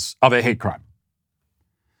evidence of a hate crime.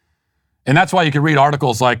 And that's why you can read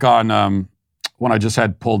articles like on one I just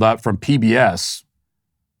had pulled up from PBS.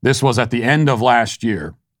 This was at the end of last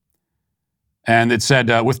year. And it said,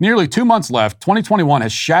 with nearly 2 months left, 2021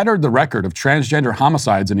 has shattered the record of transgender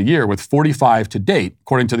homicides in a year with 45 to date,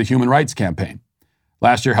 according to the Human Rights Campaign.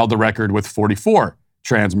 Last year held the record with 44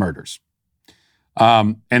 trans murders.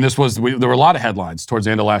 And there were a lot of headlines towards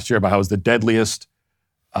the end of last year about how it was the deadliest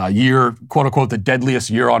year, quote unquote, the deadliest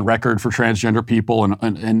year on record for transgender people.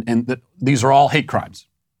 And these are all hate crimes.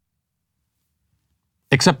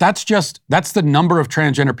 Except that's the number of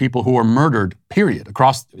transgender people who were murdered, period,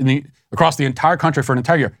 across the entire country for an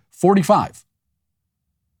entire year, 45.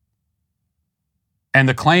 And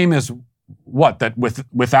the claim is what? That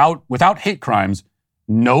without hate crimes,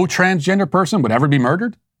 no transgender person would ever be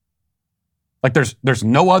murdered? Like there's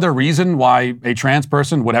no other reason why a trans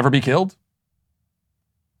person would ever be killed?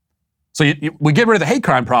 So we get rid of the hate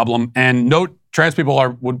crime problem and no trans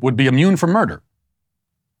people would be immune from murder.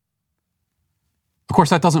 Of course,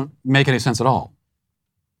 that doesn't make any sense at all.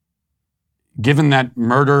 Given that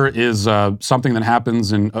murder is something that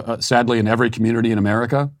happens sadly in every community in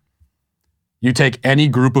America, you take any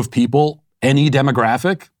group of people, any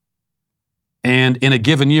demographic, and in a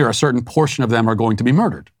given year, a certain portion of them are going to be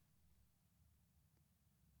murdered.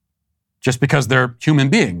 Just because they're human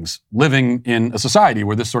beings living in a society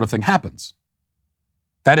where this sort of thing happens.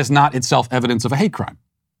 That is not itself evidence of a hate crime.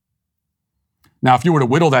 Now, if you were to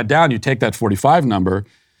whittle that down, you take that 45 number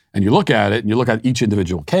and you look at it and you look at each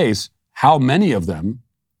individual case, how many of them,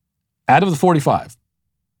 out of the 45,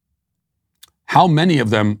 how many of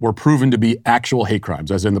them were proven to be actual hate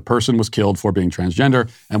crimes, as in the person was killed for being transgender,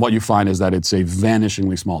 and what you find is that it's a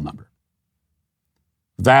vanishingly small number.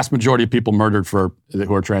 Vast majority of people murdered who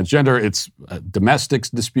are transgender, it's domestic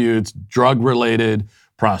disputes, drug-related,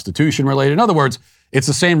 prostitution-related. In other words, it's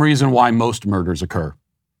the same reason why most murders occur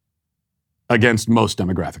against most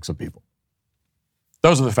demographics of people.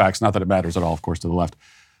 Those are the facts, not that it matters at all, of course, to the left.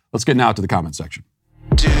 Let's get now to the comment section.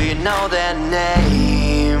 Do you know their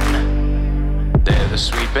name? They're the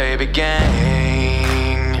Sweet Baby Gang.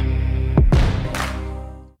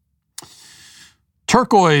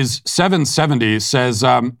 Turquoise 770 says,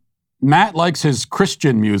 Matt likes his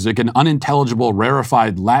Christian music and unintelligible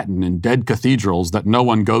rarefied Latin in dead cathedrals that no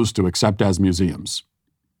one goes to except as museums.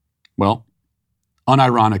 Well,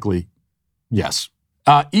 unironically, yes.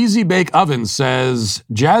 Easy Bake Oven says,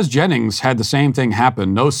 Jazz Jennings had the same thing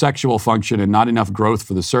happen. No sexual function and not enough growth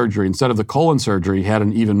for the surgery. Instead of the colon surgery, he had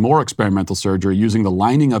an even more experimental surgery using the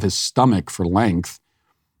lining of his stomach for length.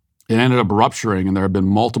 It ended up rupturing, and there have been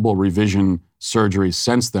multiple revision surgeries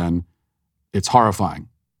since then. It's horrifying.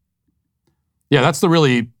 Yeah, that's the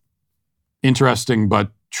really interesting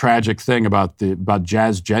but tragic thing about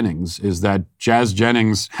Jazz Jennings is that Jazz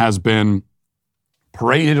Jennings has been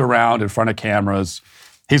paraded around in front of cameras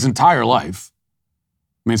his entire life.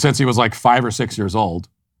 I mean, since he was like 5 or 6 years old,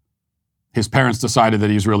 his parents decided that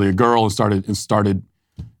he's really a girl and started,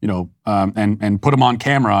 and put him on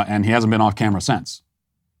camera, and he hasn't been off camera since.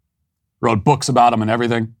 Wrote books about him and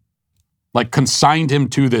everything. Like consigned him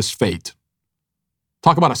to this fate.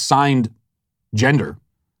 Talk about assigned gender.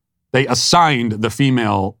 They assigned the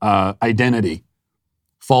female identity,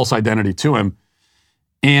 false identity to him.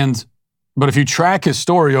 But if you track his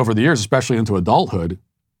story over the years, especially into adulthood,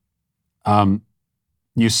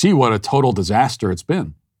 you see what a total disaster it's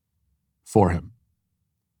been for him.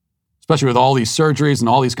 Especially with all these surgeries and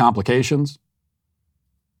all these complications.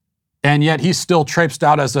 And yet he's still traipsed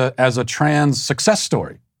out as a trans success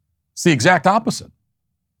story. It's the exact opposite.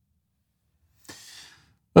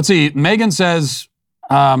 Let's see. Megan says,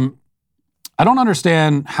 I don't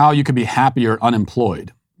understand how you could be happier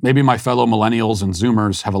unemployed. Maybe my fellow millennials and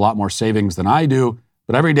Zoomers have a lot more savings than I do,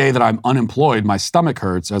 but every day that I'm unemployed, my stomach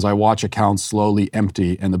hurts as I watch accounts slowly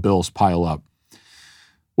empty and the bills pile up.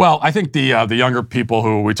 Well, I think the younger people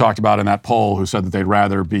who we talked about in that poll who said that they'd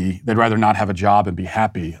rather not have a job and be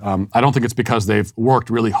happy. I don't think it's because they've worked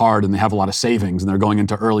really hard and they have a lot of savings and they're going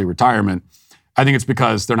into early retirement. I think it's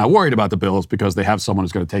because they're not worried about the bills because they have someone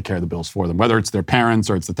who's going to take care of the bills for them, whether it's their parents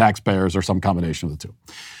or it's the taxpayers or some combination of the two.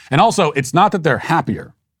 And also, it's not that they're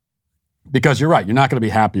happier, because you're right, you're not going to be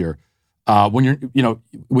happier when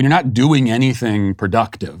you're not doing anything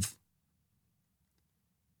productive,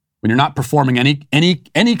 when you're not performing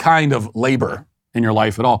any kind of labor in your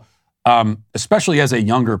life at all, especially as a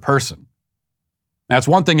younger person. Now, it's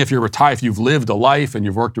one thing if you're retired, if you've lived a life and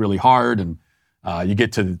you've worked really hard and you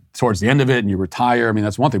get towards the end of it and you retire. I mean,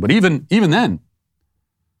 that's one thing. But even then,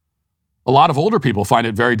 a lot of older people find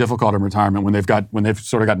it very difficult in retirement when they've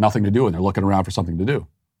sort of got nothing to do and they're looking around for something to do.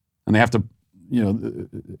 And they have to,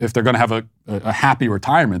 if they're going to have a happy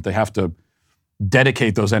retirement, they have to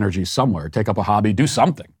dedicate those energies somewhere, take up a hobby, do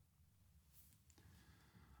something.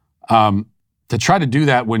 To try to do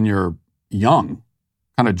that when you're young,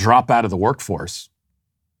 kind of drop out of the workforce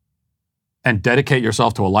and dedicate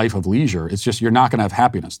yourself to a life of leisure, it's just, you're not going to have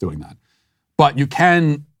happiness doing that. But you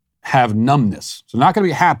can have numbness. So not going to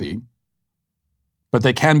be happy, but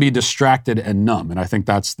they can be distracted and numb. And I think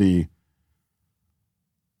that's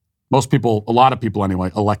most people, a lot of people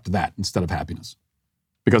anyway, elect that instead of happiness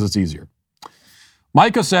because it's easier.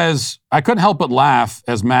 Micah says, I couldn't help but laugh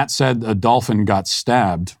as Matt said a dolphin got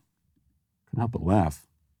stabbed. Couldn't help but laugh.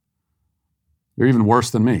 You're even worse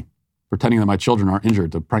than me, pretending that my children aren't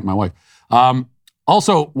injured to prank my wife.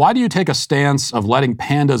 Also, why do you take a stance of letting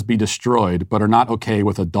pandas be destroyed but are not okay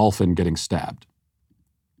with a dolphin getting stabbed?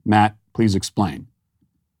 Matt, please explain.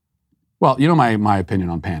 Well, my opinion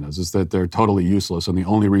on pandas is that they're totally useless, and the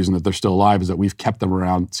only reason that they're still alive is that we've kept them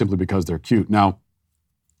around simply because they're cute. Now,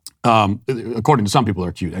 according to some people,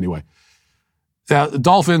 they're cute anyway.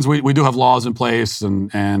 Dolphins, we do have laws in place, and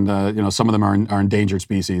some of them are endangered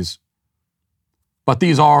species. But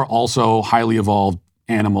these are also highly evolved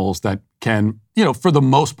animals that can, for the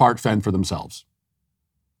most part, fend for themselves.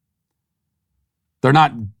 They're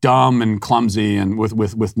not dumb and clumsy and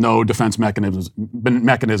with no defense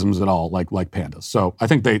mechanisms at all, like pandas. So I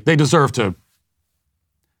think they deserve to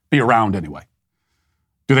be around anyway.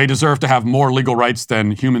 Do they deserve to have more legal rights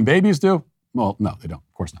than human babies do? Well, no, they don't.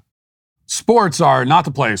 Of course not. Sports are not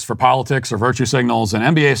the place for politics or virtue signals,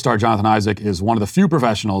 and NBA star Jonathan Isaac is one of the few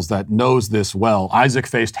professionals that knows this well. Isaac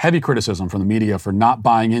faced heavy criticism from the media for not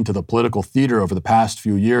buying into the political theater over the past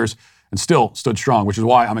few years and still stood strong, which is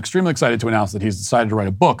why I'm extremely excited to announce that he's decided to write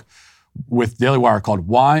a book with Daily Wire called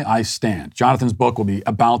Why I Stand. Jonathan's book will be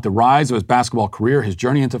about the rise of his basketball career, his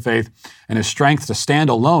journey into faith, and his strength to stand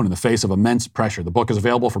alone in the face of immense pressure. The book is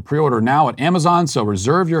available for pre-order now at Amazon, so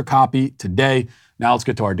reserve your copy today. Now let's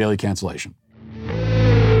get to our daily cancellation.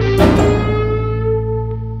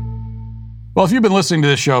 Well, if you've been listening to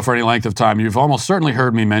this show for any length of time, you've almost certainly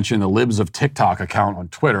heard me mention the Libs of TikTok account on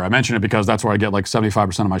Twitter. I mention it because that's where I get like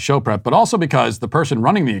 75% of my show prep, but also because the person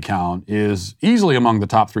running the account is easily among the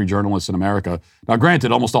top 3 journalists in America. Now,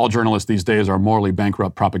 granted, almost all journalists these days are morally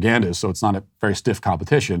bankrupt propagandists, so it's not a very stiff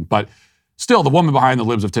competition, but still, the woman behind the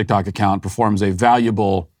Libs of TikTok account performs a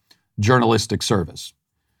valuable journalistic service.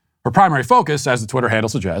 Her primary focus, as the Twitter handle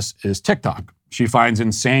suggests, is TikTok. She finds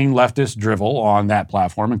insane leftist drivel on that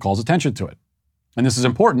platform and calls attention to it. And this is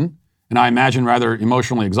important, and I imagine rather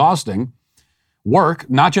emotionally exhausting work,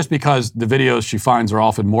 not just because the videos she finds are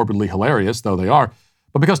often morbidly hilarious, though they are,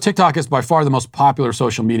 but because TikTok is by far the most popular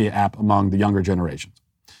social media app among the younger generations.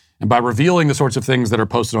 And by revealing the sorts of things that are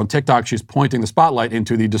posted on TikTok, she's pointing the spotlight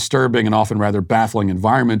into the disturbing and often rather baffling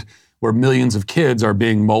environment where millions of kids are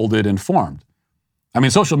being molded and formed. I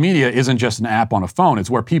mean, social media isn't just an app on a phone. It's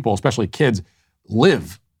where people, especially kids,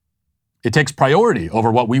 live. It takes priority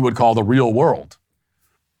over what we would call the real world.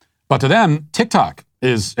 But to them, TikTok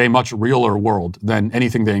is a much realer world than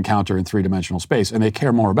anything they encounter in 3-dimensional space, and they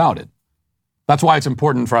care more about it. That's why it's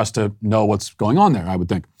important for us to know what's going on there, I would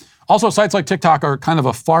think. Also, sites like TikTok are kind of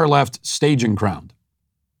a far-left staging ground.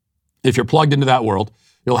 If you're plugged into that world,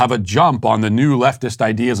 you'll have a jump on the new leftist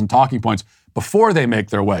ideas and talking points before they make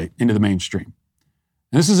their way into the mainstream.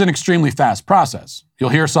 And this is an extremely fast process. You'll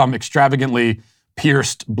hear some extravagantly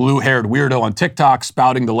pierced, blue-haired weirdo on TikTok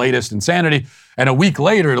spouting the latest insanity, and a week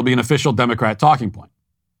later, it'll be an official Democrat talking point,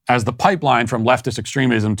 as the pipeline from leftist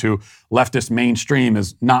extremism to leftist mainstream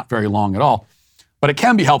is not very long at all. But it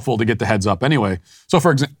can be helpful to get the heads up anyway. So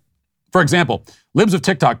for example, Libs of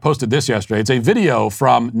TikTok posted this yesterday. It's a video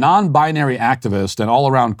from non-binary activist and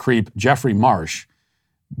all-around creep Jeffrey Marsh,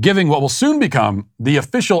 giving what will soon become the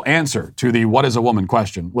official answer to the what is a woman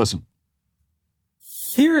question. Listen.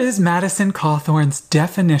 Here is Madison Cawthorn's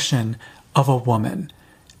definition of a woman.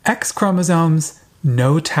 X chromosomes,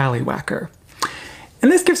 no tallywhacker.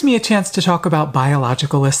 And this gives me a chance to talk about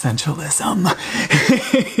biological essentialism.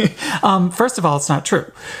 First of all, it's not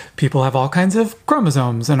true. People have all kinds of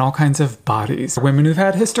chromosomes and all kinds of bodies. Women who've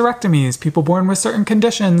had hysterectomies, people born with certain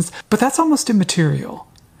conditions, but that's almost immaterial.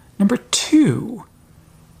 Number two,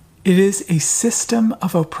 it is a system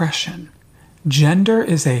of oppression. Gender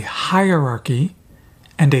is a hierarchy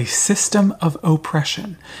and a system of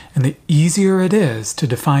oppression. And the easier it is to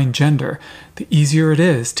define gender, the easier it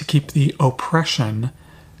is to keep the oppression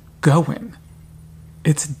going.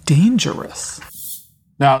 It's dangerous.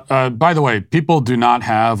 Now, by the way, people do not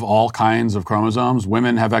have all kinds of chromosomes.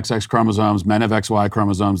 Women have XX chromosomes, men have XY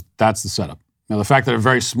chromosomes. That's the setup. Now, the fact that a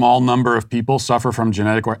very small number of people suffer from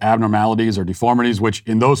genetic or abnormalities or deformities, which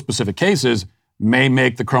in those specific cases may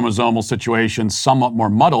make the chromosomal situation somewhat more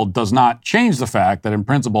muddled, does not change the fact that in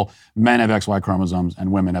principle, men have XY chromosomes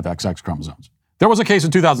and women have XX chromosomes. There was a case in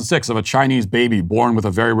 2006 of a Chinese baby born with a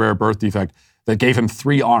very rare birth defect that gave him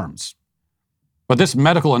 3 arms. But this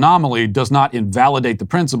medical anomaly does not invalidate the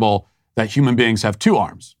principle that human beings have 2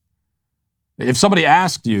 arms. If somebody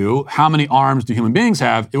asked you, how many arms do human beings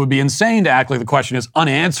have, it would be insane to act like the question is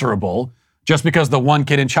unanswerable just because the one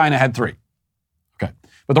kid in China had 3. Okay.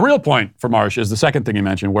 But the real point for Marsh is the second thing he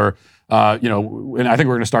mentioned where, and I think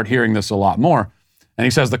we're going to start hearing this a lot more. And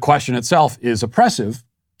he says the question itself is oppressive,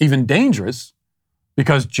 even dangerous,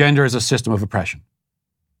 because gender is a system of oppression.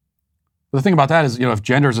 But the thing about that is, if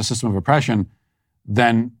gender is a system of oppression,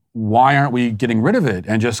 then why aren't we getting rid of it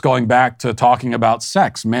and just going back to talking about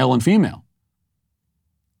sex, male and female?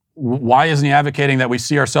 Why isn't he advocating that we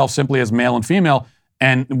see ourselves simply as male and female,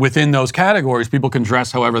 and within those categories, people can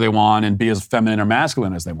dress however they want and be as feminine or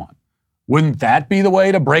masculine as they want? Wouldn't that be the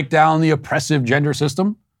way to break down the oppressive gender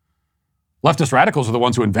system? Leftist radicals are the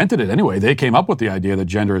ones who invented it anyway. They came up with the idea that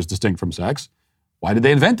gender is distinct from sex. Why did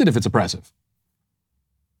they invent it if it's oppressive?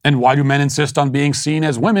 And why do men insist on being seen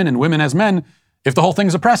as women and women as men if the whole thing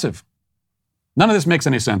is oppressive? None of this makes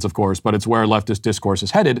any sense, of course, but it's where leftist discourse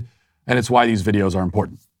is headed, and it's why these videos are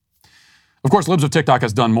important. Of course, Libs of TikTok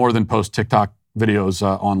has done more than post TikTok videos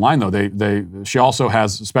online, though. She also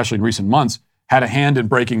has, especially in recent months, had a hand in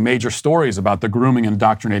breaking major stories about the grooming and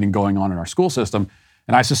indoctrinating going on in our school system.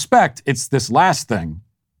 And I suspect it's this last thing,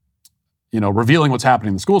 revealing what's happening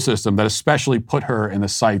in the school system, that especially put her in the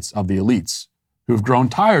sights of the elites who've grown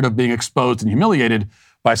tired of being exposed and humiliated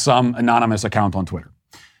by some anonymous account on Twitter.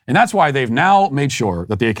 And that's why they've now made sure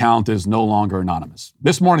that the account is no longer anonymous.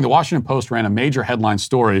 This morning, the Washington Post ran a major headline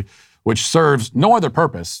story which serves no other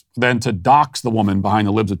purpose than to dox the woman behind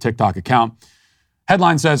the Libs of TikTok account.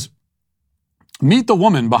 Headline says, "Meet the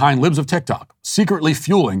woman behind Libs of TikTok, secretly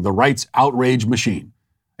fueling the rights outrage machine.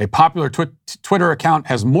 A popular Twitter account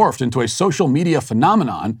has morphed into a social media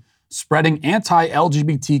phenomenon, spreading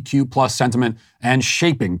anti-LGBTQ+ sentiment and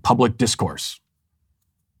shaping public discourse."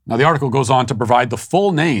 Now, the article goes on to provide the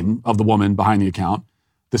full name of the woman behind the account,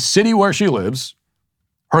 the city where she lives,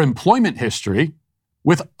 her employment history,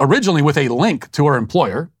 originally with a link to her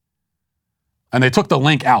employer. And they took the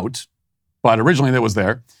link out, but originally it was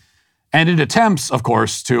there. And it attempts, of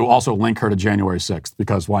course, to also link her to January 6th,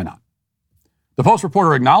 because why not? The Post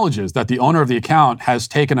reporter acknowledges that the owner of the account has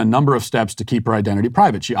taken a number of steps to keep her identity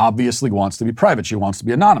private. She obviously wants to be private. She wants to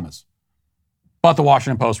be anonymous. But the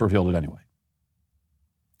Washington Post revealed it anyway.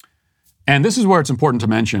 And this is where it's important to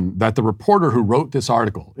mention that the reporter who wrote this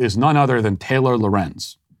article is none other than Taylor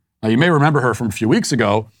Lorenz. Now, you may remember her from a few weeks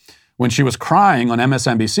ago when she was crying on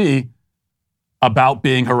MSNBC about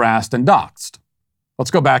being harassed and doxxed.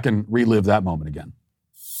 Let's go back and relive that moment again.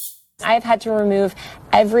 I've had to remove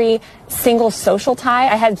every single social tie.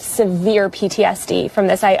 I had severe PTSD from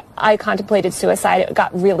this. I contemplated suicide. It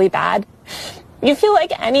got really bad. You feel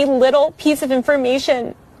like any little piece of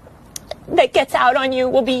information that gets out on you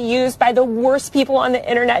will be used by the worst people on the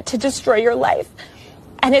internet to destroy your life.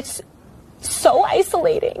 And it's so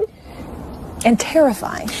isolating. And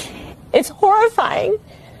terrifying. It's horrifying.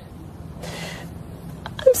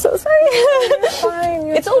 I'm so sorry. You're fine.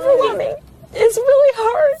 It's overwhelming. It's really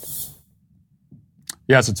hard.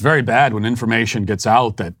 Yes, it's very bad when information gets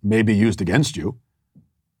out that may be used against you,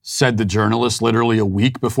 said the journalist literally a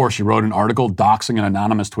week before she wrote an article doxing an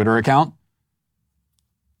anonymous Twitter account.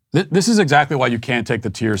 This is exactly why you can't take the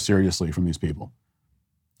tears seriously from these people.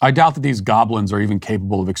 I doubt that these goblins are even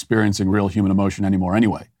capable of experiencing real human emotion anymore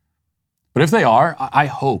anyway. But if they are, I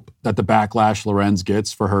hope that the backlash Lorenz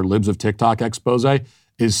gets for her Libs of TikTok expose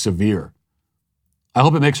is severe. I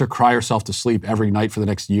hope it makes her cry herself to sleep every night for the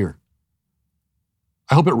next year.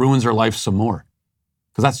 I hope it ruins her life some more,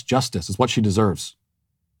 because that's justice. It's what she deserves.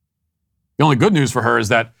 The only good news for her is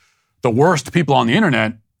that the worst people on the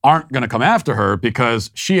internet aren't going to come after her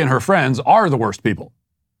because she and her friends are the worst people.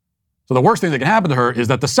 So the worst thing that can happen to her is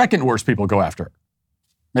that the second worst people go after her.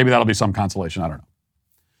 Maybe that'll be some consolation. I don't know.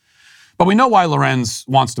 But we know why Lorenz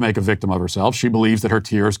wants to make a victim of herself. She believes that her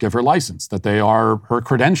tears give her license, that they are her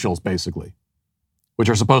credentials, basically, which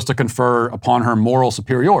are supposed to confer upon her moral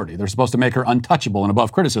superiority. They're supposed to make her untouchable and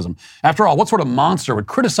above criticism. After all, what sort of monster would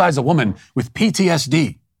criticize a woman with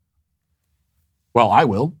PTSD? Well, I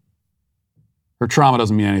will. Her trauma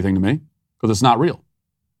doesn't mean anything to me because it's not real.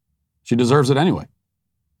 She deserves it anyway.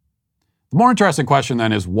 The more interesting question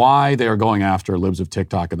then is why they are going after libs of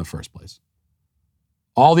TikTok in the first place.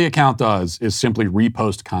 All the account does is simply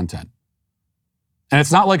repost content. And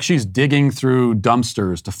it's not like she's digging through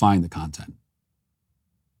dumpsters to find the content.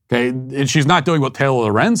 Okay, and she's not doing what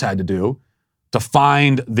Taylor Lorenz had to do to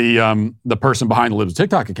find the person behind the libs of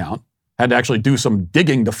TikTok account. Had to actually do some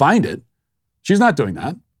digging to find it. She's not doing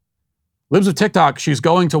that. Libs of TikTok, she's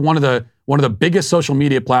going to one of the biggest social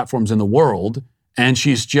media platforms in the world, and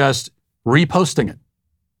she's just reposting it.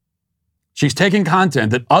 She's taking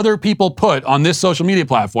content that other people put on this social media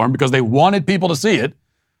platform because they wanted people to see it,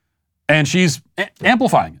 and she's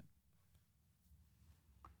amplifying it.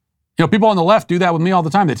 You know, people on the left do that with me all the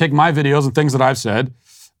time. They take my videos and things that I've said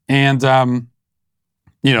and,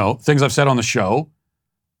 things I've said on the show,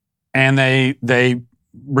 and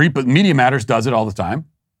Media Matters does it all the time.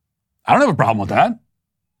 I don't have a problem with that.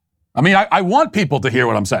 I mean, I want people to hear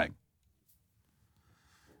what I'm saying.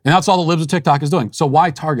 And that's all the libs of TikTok is doing. So why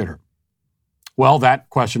target her? Well, that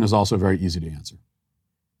question is also very easy to answer.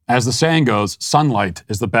 As the saying goes, sunlight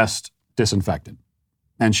is the best disinfectant.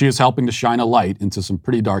 And she is helping to shine a light into some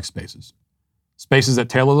pretty dark spaces. Spaces that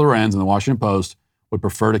Taylor Lorenz and the Washington Post would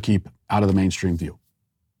prefer to keep out of the mainstream view.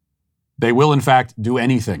 They will, in fact, do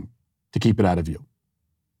anything to keep it out of view,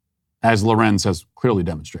 as Lorenz has clearly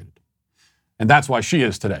demonstrated. And that's why she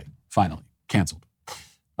is today, finally, canceled.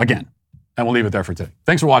 Again. And we'll leave it there for today.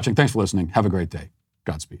 Thanks for watching. Thanks for listening. Have a great day.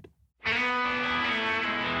 Godspeed.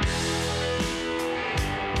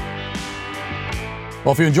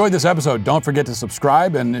 Well, if you enjoyed this episode, don't forget to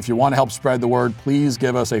subscribe. And if you want to help spread the word, please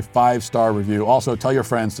give us a 5-star review. Also, tell your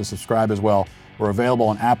friends to subscribe as well. We're available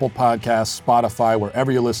on Apple Podcasts, Spotify,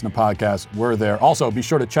 wherever you listen to podcasts, we're there. Also, be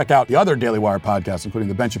sure to check out the other Daily Wire podcasts, including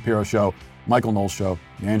The Ben Shapiro Show, Michael Knowles Show,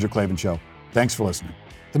 The Andrew Klavan Show. Thanks for listening.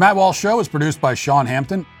 The Matt Walsh Show is produced by Sean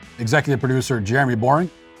Hampton, executive producer Jeremy Boring.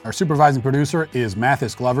 Our supervising producer is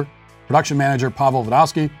Mathis Glover, production manager Pavel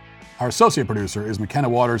Vodowski. Our associate producer is McKenna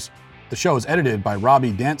Waters. The show is edited by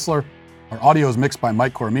Robbie Dantzler. Our audio is mixed by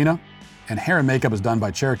Mike Coromina, and hair and makeup is done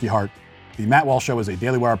by Cherokee Hart. The Matt Walsh Show is a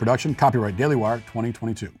Daily Wire production, copyright Daily Wire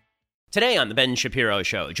 2022. Today on The Ben Shapiro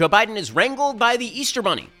Show, Joe Biden is wrangled by the Easter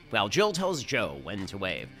Bunny, while Jill tells Joe when to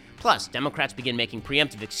wave. Plus, Democrats begin making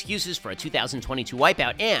preemptive excuses for a 2022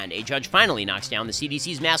 wipeout, and a judge finally knocks down the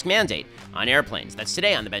CDC's mask mandate on airplanes. That's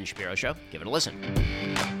today on The Ben Shapiro Show. Give it a listen.